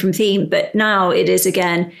writing from theme. But now it is,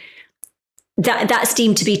 again, that's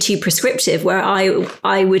deemed to be too prescriptive, where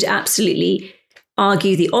I would absolutely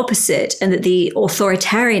argue the opposite, and that the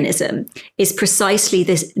authoritarianism is precisely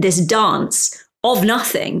this dance of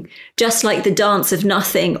nothing, just like the dance of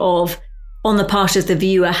nothing of, on the part of the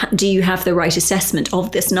viewer, do you have the right assessment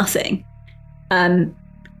of this nothing?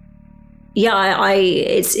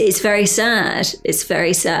 It's very sad. It's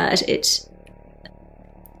very sad. It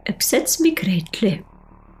upsets me greatly.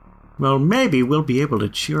 Well, maybe we'll be able to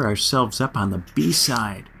cheer ourselves up on the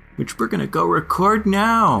B-side, which we're going to go record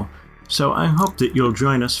now. So I hope that you'll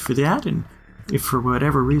join us for that, and if for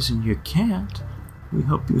whatever reason you can't, we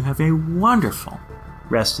hope you have a wonderful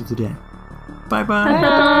rest of the day. Bye-bye.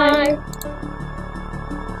 Bye.